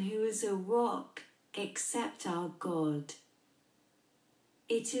 and who is a rock except our God?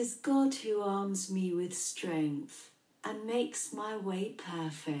 It is God who arms me with strength, and makes my way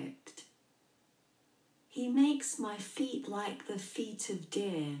perfect. He makes my feet like the feet of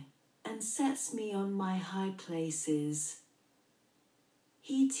deer, and sets me on my high places.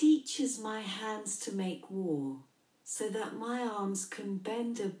 He teaches my hands to make war, so that my arms can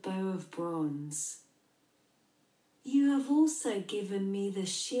bend a bow of bronze. You have also given me the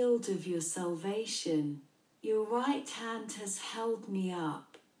shield of your salvation. Your right hand has held me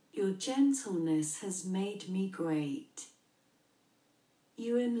up. Your gentleness has made me great.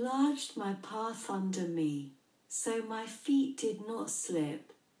 You enlarged my path under me, so my feet did not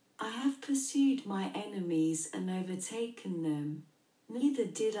slip. I have pursued my enemies and overtaken them. Neither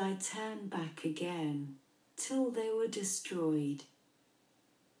did I turn back again, till they were destroyed.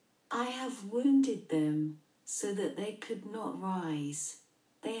 I have wounded them, so that they could not rise.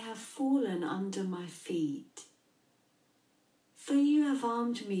 They have fallen under my feet. For you have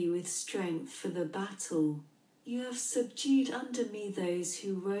armed me with strength for the battle. You have subdued under me those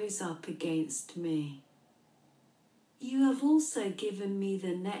who rose up against me. You have also given me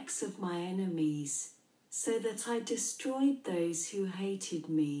the necks of my enemies, so that I destroyed those who hated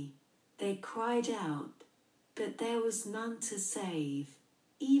me. They cried out, but there was none to save,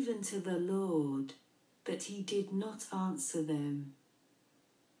 even to the Lord, but he did not answer them.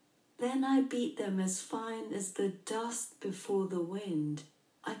 Then I beat them as fine as the dust before the wind.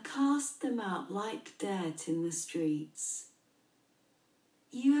 I cast them out like dirt in the streets.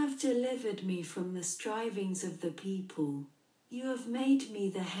 You have delivered me from the strivings of the people. You have made me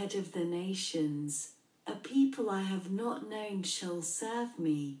the head of the nations. A people I have not known shall serve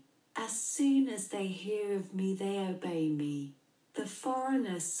me. As soon as they hear of me, they obey me. The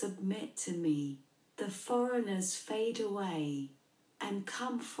foreigners submit to me. The foreigners fade away and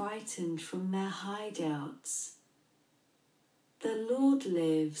come frightened from their hideouts. The Lord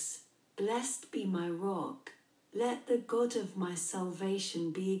lives. Blessed be my rock. Let the God of my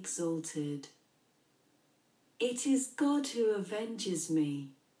salvation be exalted. It is God who avenges me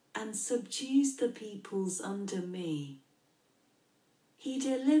and subdues the peoples under me. He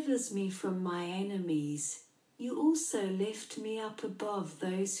delivers me from my enemies. You also lift me up above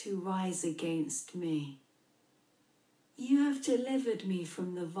those who rise against me. You have delivered me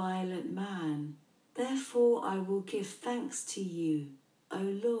from the violent man. Therefore I will give thanks to you, O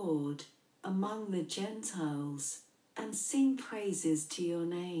Lord, among the Gentiles, and sing praises to your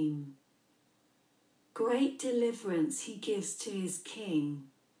name. Great deliverance he gives to his king,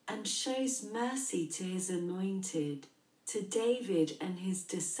 and shows mercy to his anointed, to David and his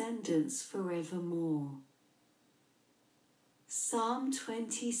descendants forevermore. Psalm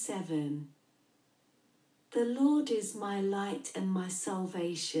 27. The Lord is my light and my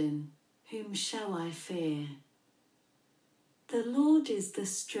salvation. Whom shall I fear? The Lord is the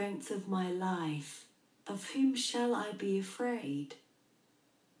strength of my life. Of whom shall I be afraid?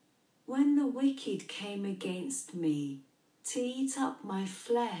 When the wicked came against me, to eat up my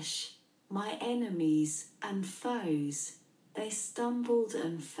flesh, my enemies and foes, they stumbled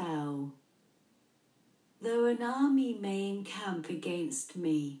and fell. Though an army may encamp against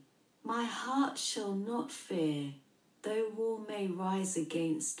me, my heart shall not fear. Though war may rise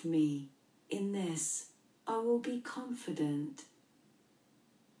against me, in this I will be confident.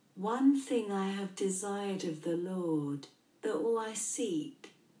 One thing I have desired of the Lord, that will I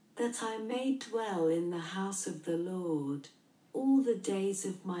seek, that I may dwell in the house of the Lord all the days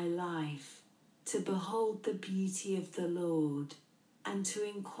of my life, to behold the beauty of the Lord, and to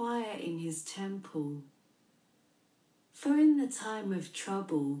inquire in his temple. For in the time of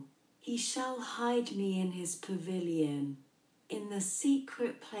trouble he shall hide me in his pavilion. In the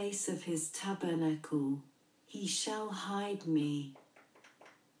secret place of his tabernacle he shall hide me.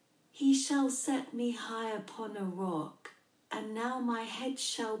 He shall set me high upon a rock, and now my head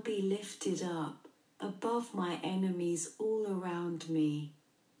shall be lifted up above my enemies all around me.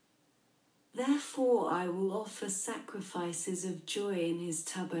 Therefore I will offer sacrifices of joy in his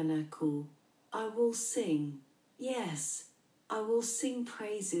tabernacle. I will sing, yes, I will sing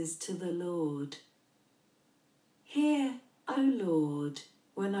praises to the Lord. Hear, O Lord,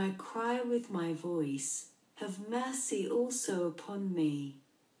 when I cry with my voice. Have mercy also upon me,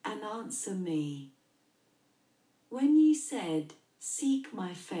 and answer me. When you said, seek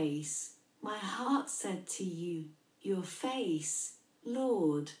my face, my heart said to you, your face,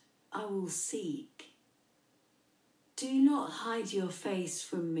 Lord, I will seek. Do not hide your face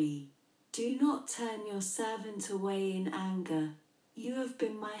from me. Do not turn your servant away in anger. You have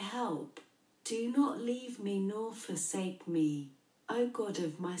been my help. Do not leave me nor forsake me, O God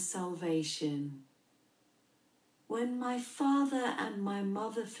of my salvation. When my father and my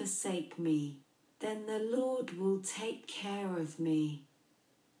mother forsake me, then the Lord will take care of me.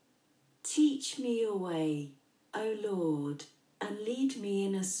 Teach me your way, O Lord, and lead me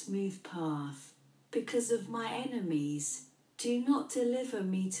in a smooth path. Because of my enemies, do not deliver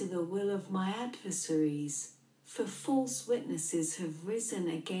me to the will of my adversaries, for false witnesses have risen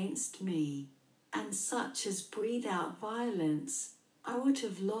against me, and such as breathe out violence. I would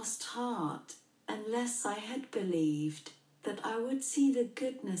have lost heart, unless I had believed that I would see the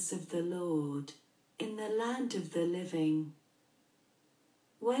goodness of the Lord in the land of the living.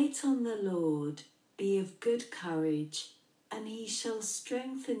 Wait on the Lord, be of good courage, and he shall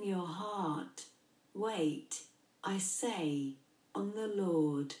strengthen your heart. Wait, I say, on the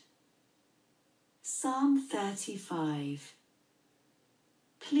Lord. Psalm 35.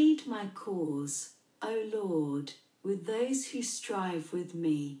 Plead my cause, O Lord, with those who strive with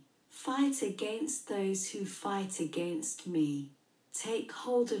me. Fight against those who fight against me. Take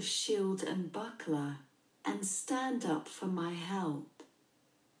hold of shield and buckler, and stand up for my help.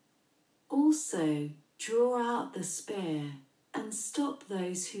 Also, draw out the spear, and stop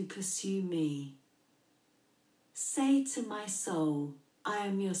those who pursue me. Say to my soul, I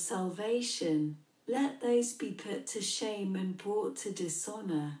am your salvation. Let those be put to shame and brought to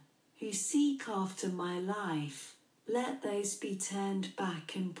dishonor, who seek after my life. Let those be turned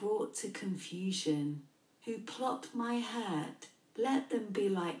back and brought to confusion, who plot my hurt. Let them be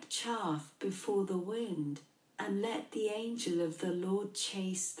like chaff before the wind, and let the angel of the Lord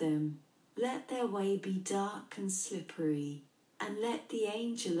chase them. Let their way be dark and slippery, and let the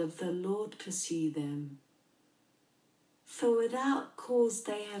angel of the Lord pursue them. For without cause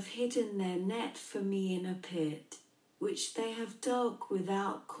they have hidden their net for me in a pit, which they have dug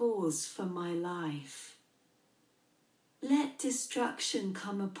without cause for my life. Let destruction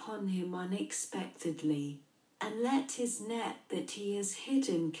come upon him unexpectedly, and let his net that he has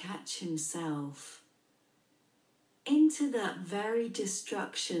hidden catch himself. Into that very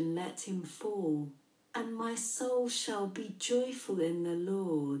destruction let him fall, and my soul shall be joyful in the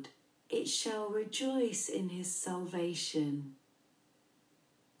Lord. It shall rejoice in his salvation.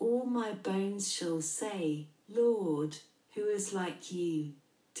 All my bones shall say, Lord, who is like you,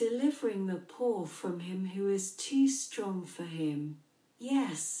 delivering the poor from him who is too strong for him.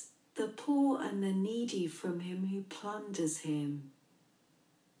 Yes, the poor and the needy from him who plunders him.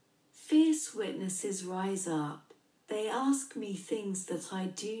 Fierce witnesses rise up. They ask me things that I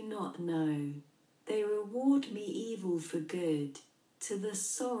do not know. They reward me evil for good, to the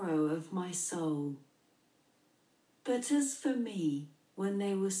sorrow of my soul. But as for me, when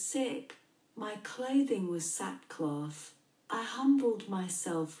they were sick, my clothing was sackcloth. I humbled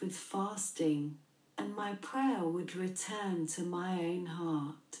myself with fasting, and my prayer would return to my own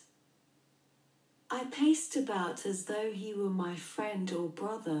heart. I paced about as though he were my friend or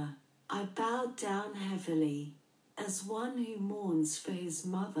brother. I bowed down heavily, as one who mourns for his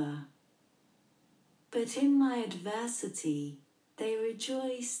mother. But in my adversity, they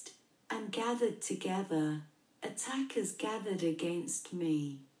rejoiced and gathered together. Attackers gathered against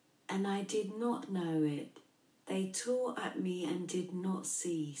me, and I did not know it. They tore at me and did not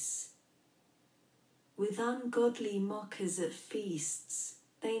cease. With ungodly mockers at feasts,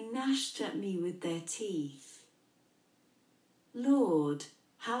 they gnashed at me with their teeth. Lord,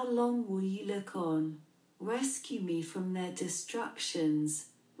 how long will you look on? Rescue me from their destructions,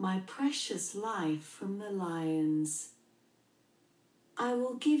 my precious life from the lions. I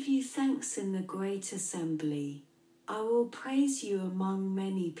will give you thanks in the great assembly. I will praise you among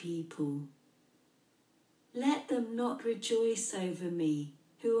many people. Let them not rejoice over me,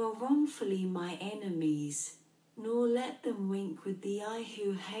 who are wrongfully my enemies, nor let them wink with the eye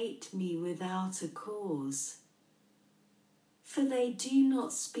who hate me without a cause. For they do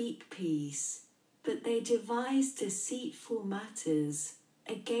not speak peace, but they devise deceitful matters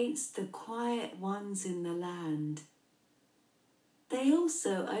against the quiet ones in the land. They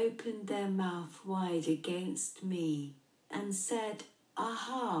also opened their mouth wide against me, and said,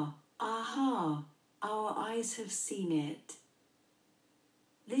 Aha, aha, our eyes have seen it.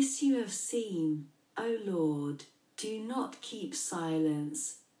 This you have seen, O Lord, do not keep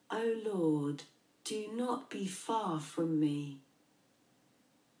silence, O Lord, do not be far from me.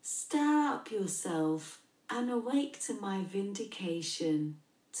 Stir up yourself, and awake to my vindication,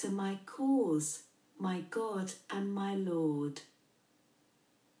 to my cause, my God and my Lord.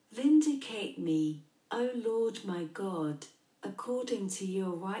 Vindicate me, O Lord my God, according to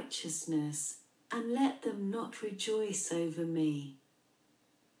your righteousness, and let them not rejoice over me.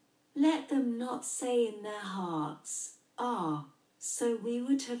 Let them not say in their hearts, Ah, so we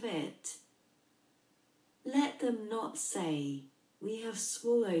would have it. Let them not say, We have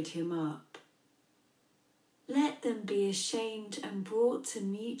swallowed him up. Let them be ashamed and brought to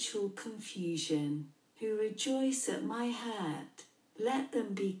mutual confusion, who rejoice at my hurt. Let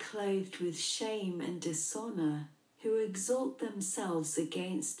them be clothed with shame and dishonor, who exalt themselves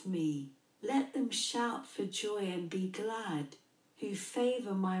against me. Let them shout for joy and be glad, who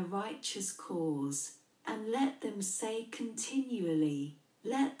favor my righteous cause. And let them say continually,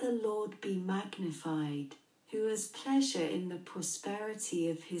 let the Lord be magnified, who has pleasure in the prosperity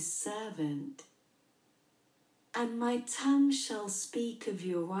of his servant. And my tongue shall speak of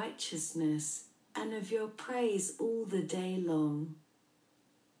your righteousness, and of your praise all the day long.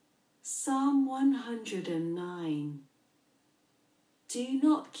 Psalm 109. Do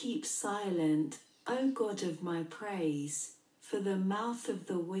not keep silent, O God of my praise, for the mouth of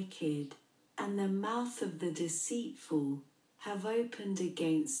the wicked and the mouth of the deceitful have opened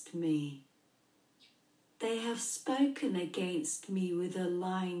against me. They have spoken against me with a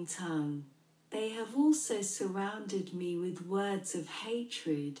lying tongue. They have also surrounded me with words of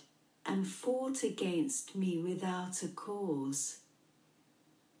hatred and fought against me without a cause.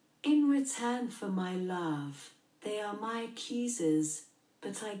 In return for my love, they are my accusers,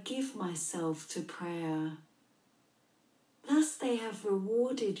 but I give myself to prayer. Thus they have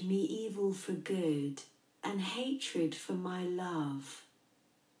rewarded me evil for good, and hatred for my love.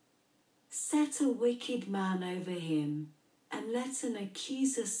 Set a wicked man over him, and let an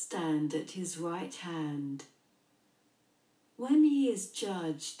accuser stand at his right hand. When he is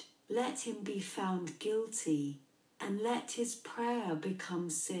judged, let him be found guilty, and let his prayer become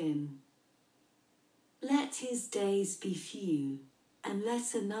sin. Let his days be few, and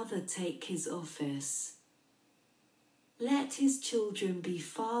let another take his office. Let his children be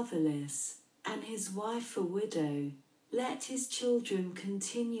fatherless, and his wife a widow. Let his children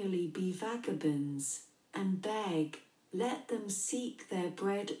continually be vagabonds, and beg. Let them seek their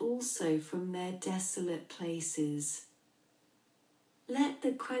bread also from their desolate places. Let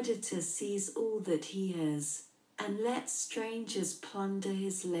the creditor seize all that he has, and let strangers plunder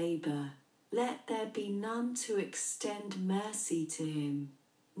his labor. Let there be none to extend mercy to him,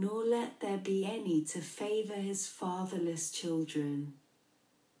 nor let there be any to favor his fatherless children.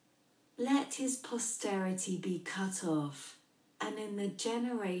 Let his posterity be cut off, and in the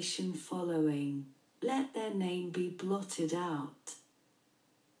generation following, let their name be blotted out.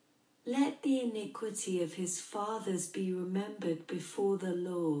 Let the iniquity of his fathers be remembered before the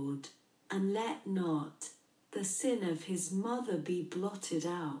Lord, and let not the sin of his mother be blotted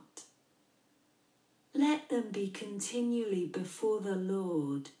out. Let them be continually before the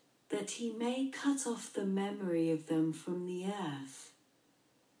Lord, that he may cut off the memory of them from the earth.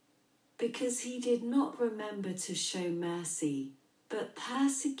 Because he did not remember to show mercy, but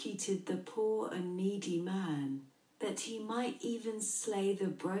persecuted the poor and needy man, that he might even slay the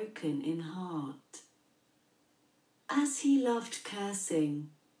broken in heart. As he loved cursing,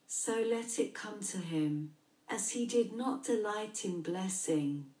 so let it come to him. As he did not delight in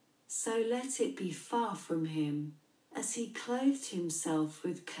blessing, so let it be far from him. As he clothed himself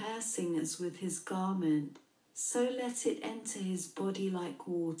with cursing as with his garment, so let it enter his body like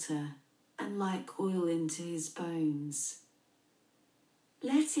water, and like oil into his bones.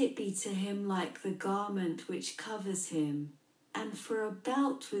 Let it be to him like the garment which covers him, and for a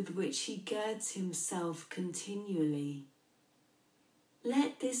belt with which he girds himself continually.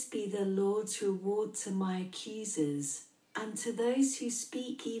 Let this be the Lord's reward to my accusers, and to those who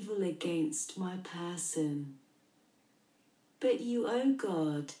speak evil against my person. But you, O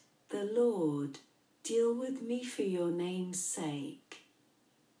God, the Lord, deal with me for your name's sake.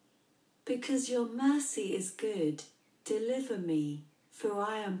 Because your mercy is good, deliver me, for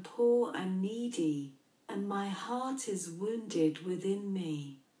I am poor and needy, and my heart is wounded within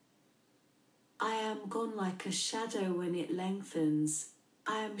me. I am gone like a shadow when it lengthens.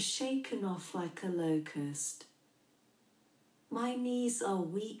 I am shaken off like a locust. My knees are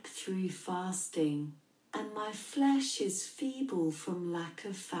weak through fasting, and my flesh is feeble from lack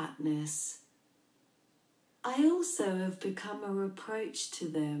of fatness. I also have become a reproach to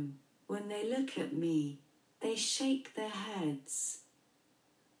them. When they look at me, they shake their heads.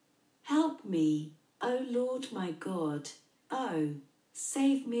 Help me, O Lord my God. Oh,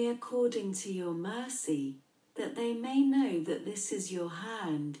 save me according to your mercy, that they may know that this is your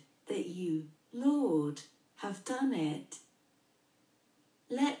hand, that you, Lord, have done it.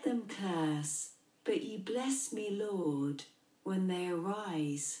 Let them curse, but you bless me, Lord. When they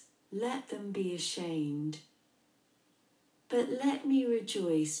arise, let them be ashamed. But let me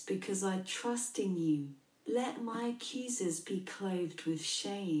rejoice because I trust in you. Let my accusers be clothed with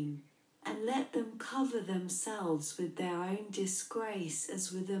shame, and let them cover themselves with their own disgrace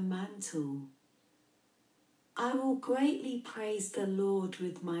as with a mantle. I will greatly praise the Lord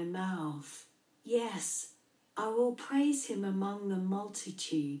with my mouth. Yes, I will praise him among the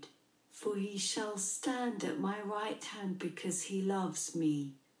multitude, for he shall stand at my right hand because he loves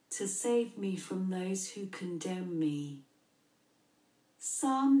me, to save me from those who condemn me.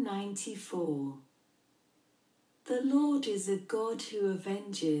 Psalm 94. The Lord is a God who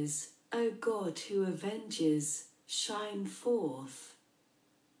avenges, O God who avenges, shine forth.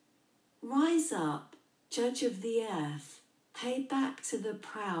 Rise up, Judge of the earth, pay back to the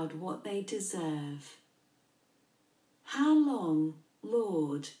proud what they deserve. How long,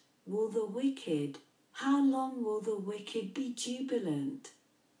 Lord, will the wicked, how long will the wicked be jubilant?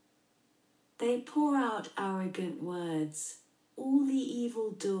 They pour out arrogant words. All the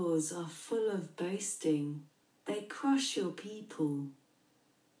evildoers are full of boasting. They crush your people.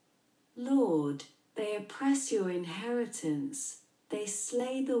 Lord, they oppress your inheritance. They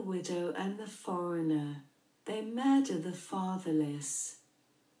slay the widow and the foreigner. They murder the fatherless.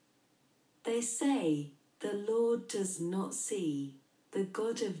 They say, the Lord does not see. The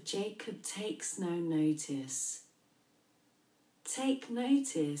God of Jacob takes no notice. Take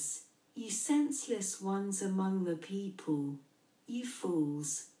notice, you senseless ones among the people. You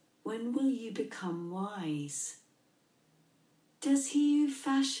fools, when will you become wise? Does he who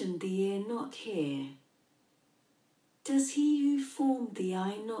fashioned the ear not hear? Does he who formed the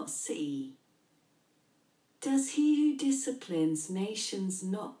eye not see? Does he who disciplines nations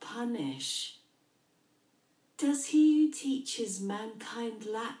not punish? Does he who teaches mankind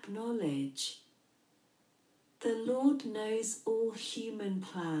lack knowledge? The Lord knows all human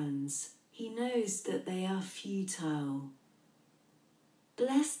plans. He knows that they are futile.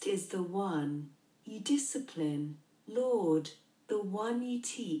 Blessed is the one you discipline, Lord, the one you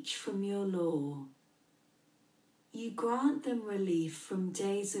teach from your law. You grant them relief from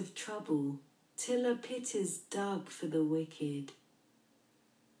days of trouble, till a pit is dug for the wicked.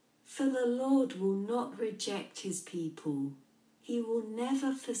 For the Lord will not reject his people. He will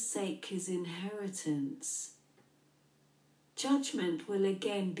never forsake his inheritance. Judgment will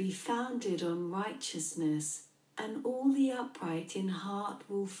again be founded on righteousness, and all the upright in heart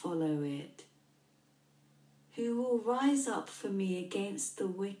will follow it. Who will rise up for me against the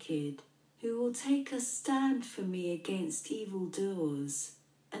wicked? Who will take a stand for me against evildoers?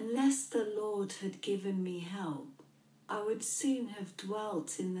 Unless the Lord had given me help, I would soon have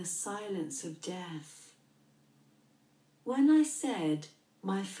dwelt in the silence of death. When I said,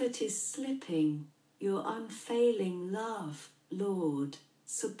 my foot is slipping, your unfailing love, Lord,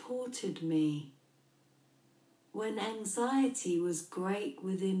 supported me. When anxiety was great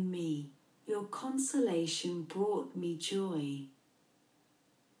within me, your consolation brought me joy.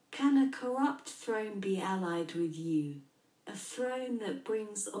 Can a corrupt throne be allied with you, a throne that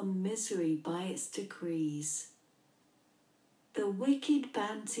brings on misery by its decrees? The wicked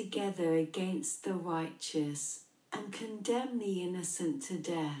band together against the righteous and condemn the innocent to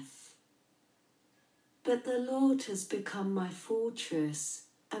death. But the Lord has become my fortress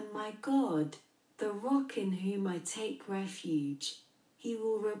and my God, the rock in whom I take refuge. He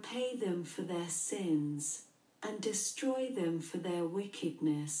will repay them for their sins and destroy them for their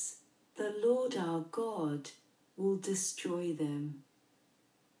wickedness. The Lord our God will destroy them.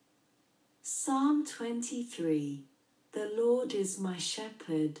 Psalm 23. The Lord is my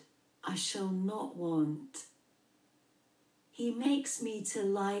shepherd, I shall not want. He makes me to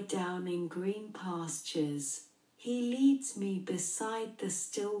lie down in green pastures. He leads me beside the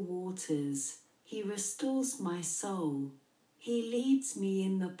still waters. He restores my soul. He leads me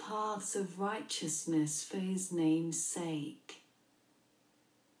in the paths of righteousness for his name's sake.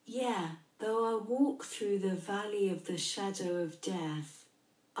 Yea, though I walk through the valley of the shadow of death,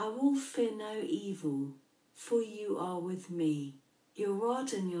 I will fear no evil, for you are with me. Your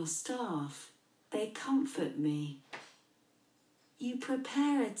rod and your staff, they comfort me. You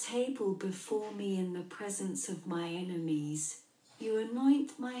prepare a table before me in the presence of my enemies. You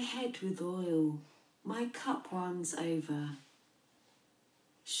anoint my head with oil. My cup runs over.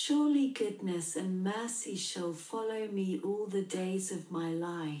 Surely goodness and mercy shall follow me all the days of my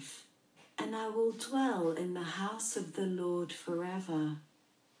life, and I will dwell in the house of the Lord forever.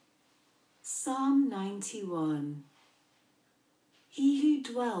 Psalm 91. He who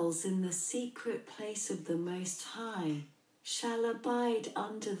dwells in the secret place of the Most High shall abide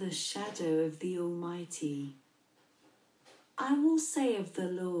under the shadow of the Almighty. I will say of the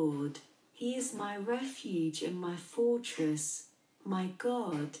Lord, He is my refuge and my fortress, my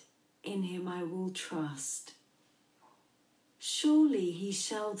God, in him I will trust. Surely he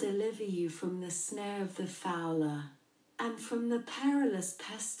shall deliver you from the snare of the fowler, and from the perilous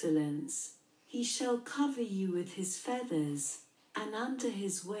pestilence. He shall cover you with his feathers, and under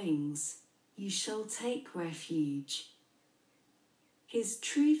his wings you shall take refuge. His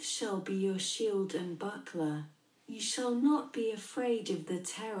truth shall be your shield and buckler. You shall not be afraid of the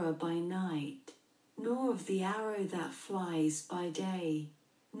terror by night, nor of the arrow that flies by day,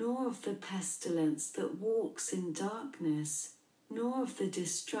 nor of the pestilence that walks in darkness, nor of the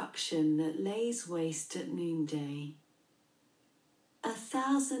destruction that lays waste at noonday.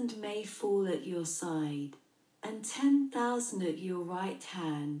 1,000 may fall at your side, and 10,000 at your right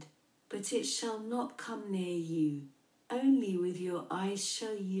hand, but it shall not come near you. Only with your eyes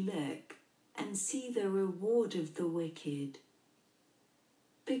shall you look, and see the reward of the wicked.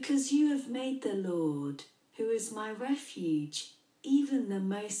 Because you have made the Lord, who is my refuge, even the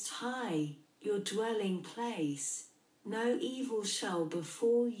Most High, your dwelling place, no evil shall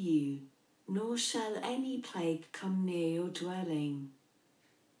befall you, nor shall any plague come near your dwelling.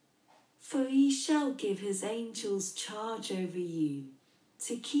 For he shall give his angels charge over you,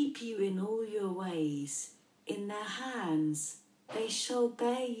 to keep you in all your ways. In their hands they shall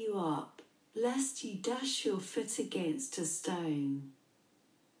bear you up, lest you dash your foot against a stone.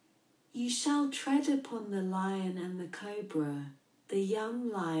 You shall tread upon the lion and the cobra, the young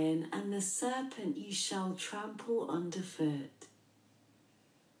lion and the serpent you shall trample underfoot.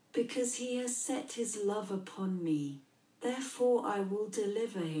 Because he has set his love upon me, therefore I will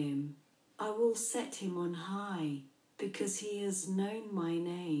deliver him. I will set him on high, because he has known my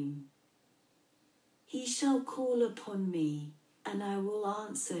name. He shall call upon me, and I will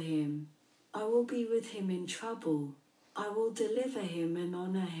answer him. I will be with him in trouble. I will deliver him and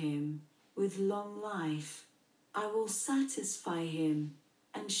honor him. With long life, I will satisfy him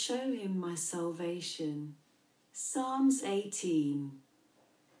and show him my salvation. Psalms 18.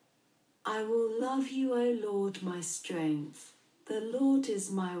 I will love you, O Lord, my strength. The Lord is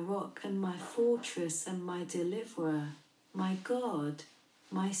my rock and my fortress and my deliverer, my God,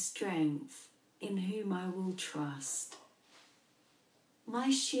 my strength, in whom I will trust. My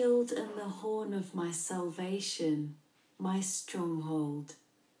shield and the horn of my salvation, my stronghold.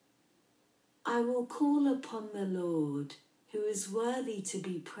 I will call upon the Lord, who is worthy to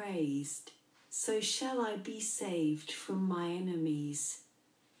be praised, so shall I be saved from my enemies.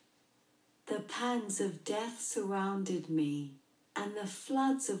 The pangs of death surrounded me, and the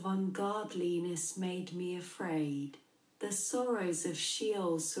floods of ungodliness made me afraid. The sorrows of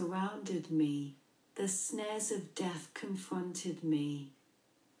Sheol surrounded me, the snares of death confronted me.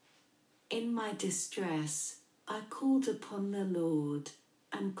 In my distress, I called upon the Lord,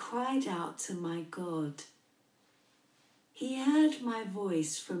 and cried out to my God. He heard my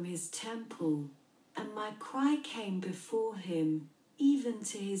voice from his temple, and my cry came before him, even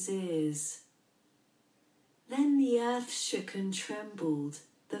to his ears. Then the earth shook and trembled,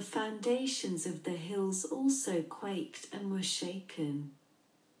 the foundations of the hills also quaked and were shaken.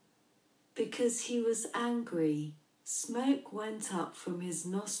 Because he was angry, smoke went up from his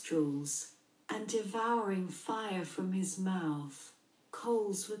nostrils, and devouring fire from his mouth,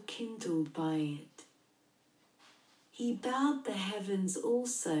 coals were kindled by it. He bowed the heavens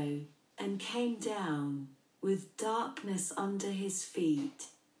also, and came down, with darkness under his feet,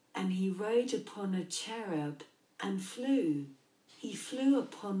 and he rode upon a cherub, and flew. He flew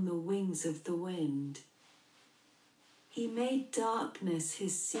upon the wings of the wind. He made darkness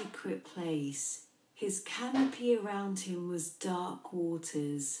his secret place. His canopy around him was dark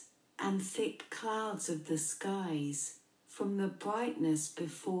waters, and thick clouds of the skies, from the brightness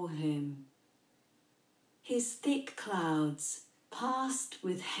before him. His thick clouds passed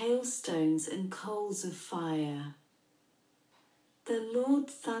with hailstones and coals of fire. The Lord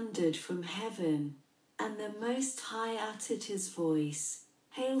thundered from heaven, and the Most High uttered his voice,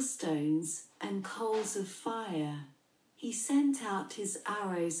 hailstones and coals of fire. He sent out his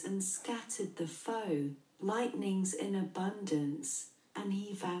arrows and scattered the foe, lightnings in abundance, and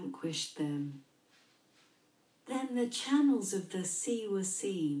he vanquished them. Then the channels of the sea were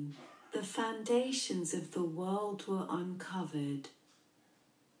seen, the foundations of the world were uncovered.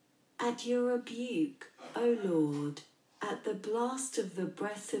 At your rebuke, O Lord, at the blast of the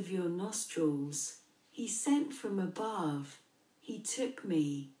breath of your nostrils, he sent from above, he took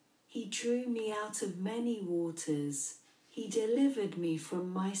me, he drew me out of many waters, he delivered me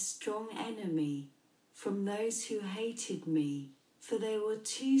from my strong enemy, from those who hated me, for they were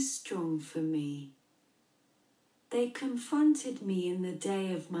too strong for me. They confronted me in the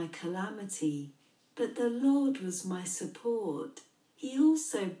day of my calamity, but the Lord was my support. He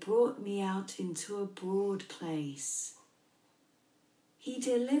also brought me out into a broad place. He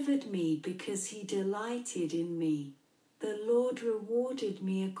delivered me because he delighted in me. The Lord rewarded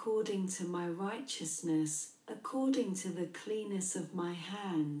me according to my righteousness, according to the cleanness of my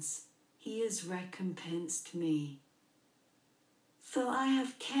hands. He has recompensed me. For I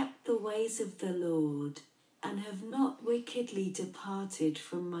have kept the ways of the Lord, and have not wickedly departed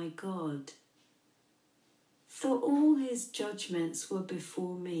from my God. For all his judgments were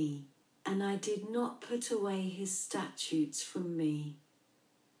before me, and I did not put away his statutes from me.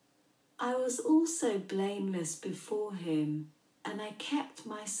 I was also blameless before him, and I kept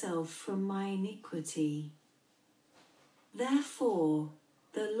myself from my iniquity. Therefore,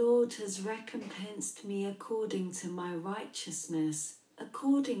 the Lord has recompensed me according to my righteousness,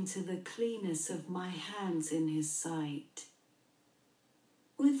 according to the cleanness of my hands in his sight.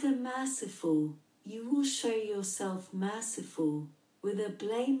 With the merciful, you will show yourself merciful. With a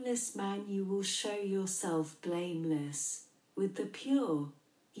blameless man you will show yourself blameless. With the pure,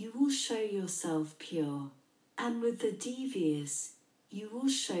 you will show yourself pure. And with the devious, you will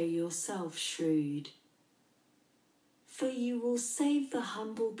show yourself shrewd. For you will save the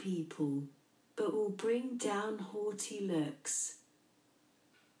humble people, but will bring down haughty looks.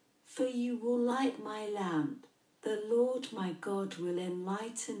 For you will light my lamp, the Lord my God will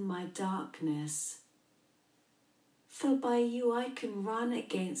enlighten my darkness. For by you I can run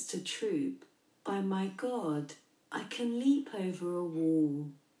against a troop, by my God, I can leap over a wall.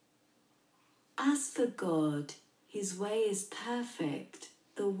 As for God, his way is perfect,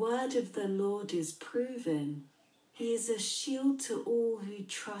 the word of the Lord is proven. He is a shield to all who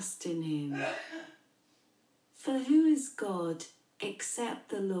trust in him. For who is God except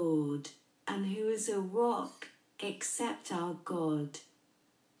the Lord, and who is a rock except our God?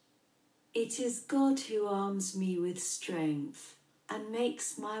 It is God who arms me with strength, and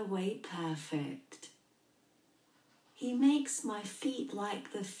makes my way perfect. He makes my feet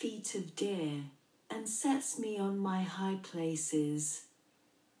like the feet of deer, and sets me on my high places.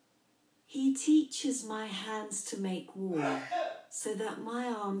 He teaches my hands to make war, so that my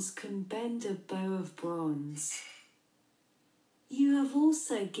arms can bend a bow of bronze. You have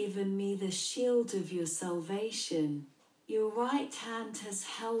also given me the shield of your salvation. Your right hand has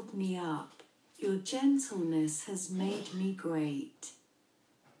held me up. Your gentleness has made me great.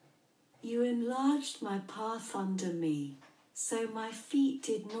 You enlarged my path under me, so my feet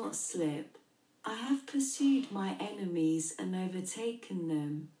did not slip. I have pursued my enemies and overtaken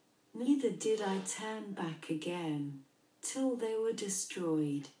them. Neither did I turn back again, till they were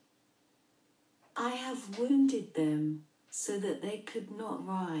destroyed. I have wounded them, so that they could not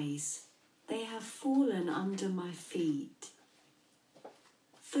rise. They have fallen under my feet.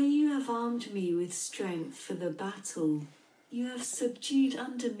 For you have armed me with strength for the battle. You have subdued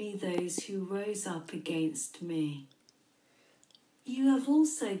under me those who rose up against me. You have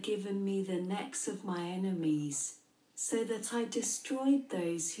also given me the necks of my enemies, so that I destroyed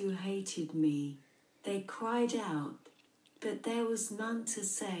those who hated me. They cried out, but there was none to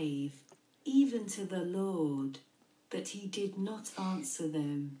save, even to the Lord, but he did not answer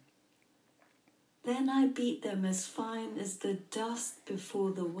them. Then I beat them as fine as the dust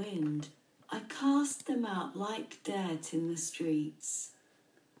before the wind. I cast them out like dirt in the streets.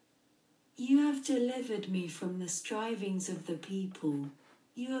 You have delivered me from the strivings of the people.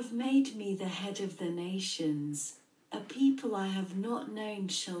 You have made me the head of the nations. A people I have not known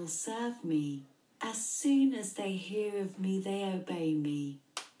shall serve me. As soon as they hear of me, they obey me.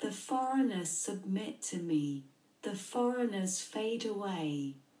 The foreigners submit to me. The foreigners fade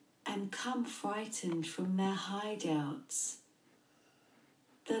away, and come frightened from their hideouts.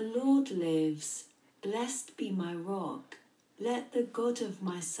 The Lord lives, blessed be my rock. Let the God of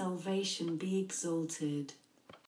my salvation be exalted.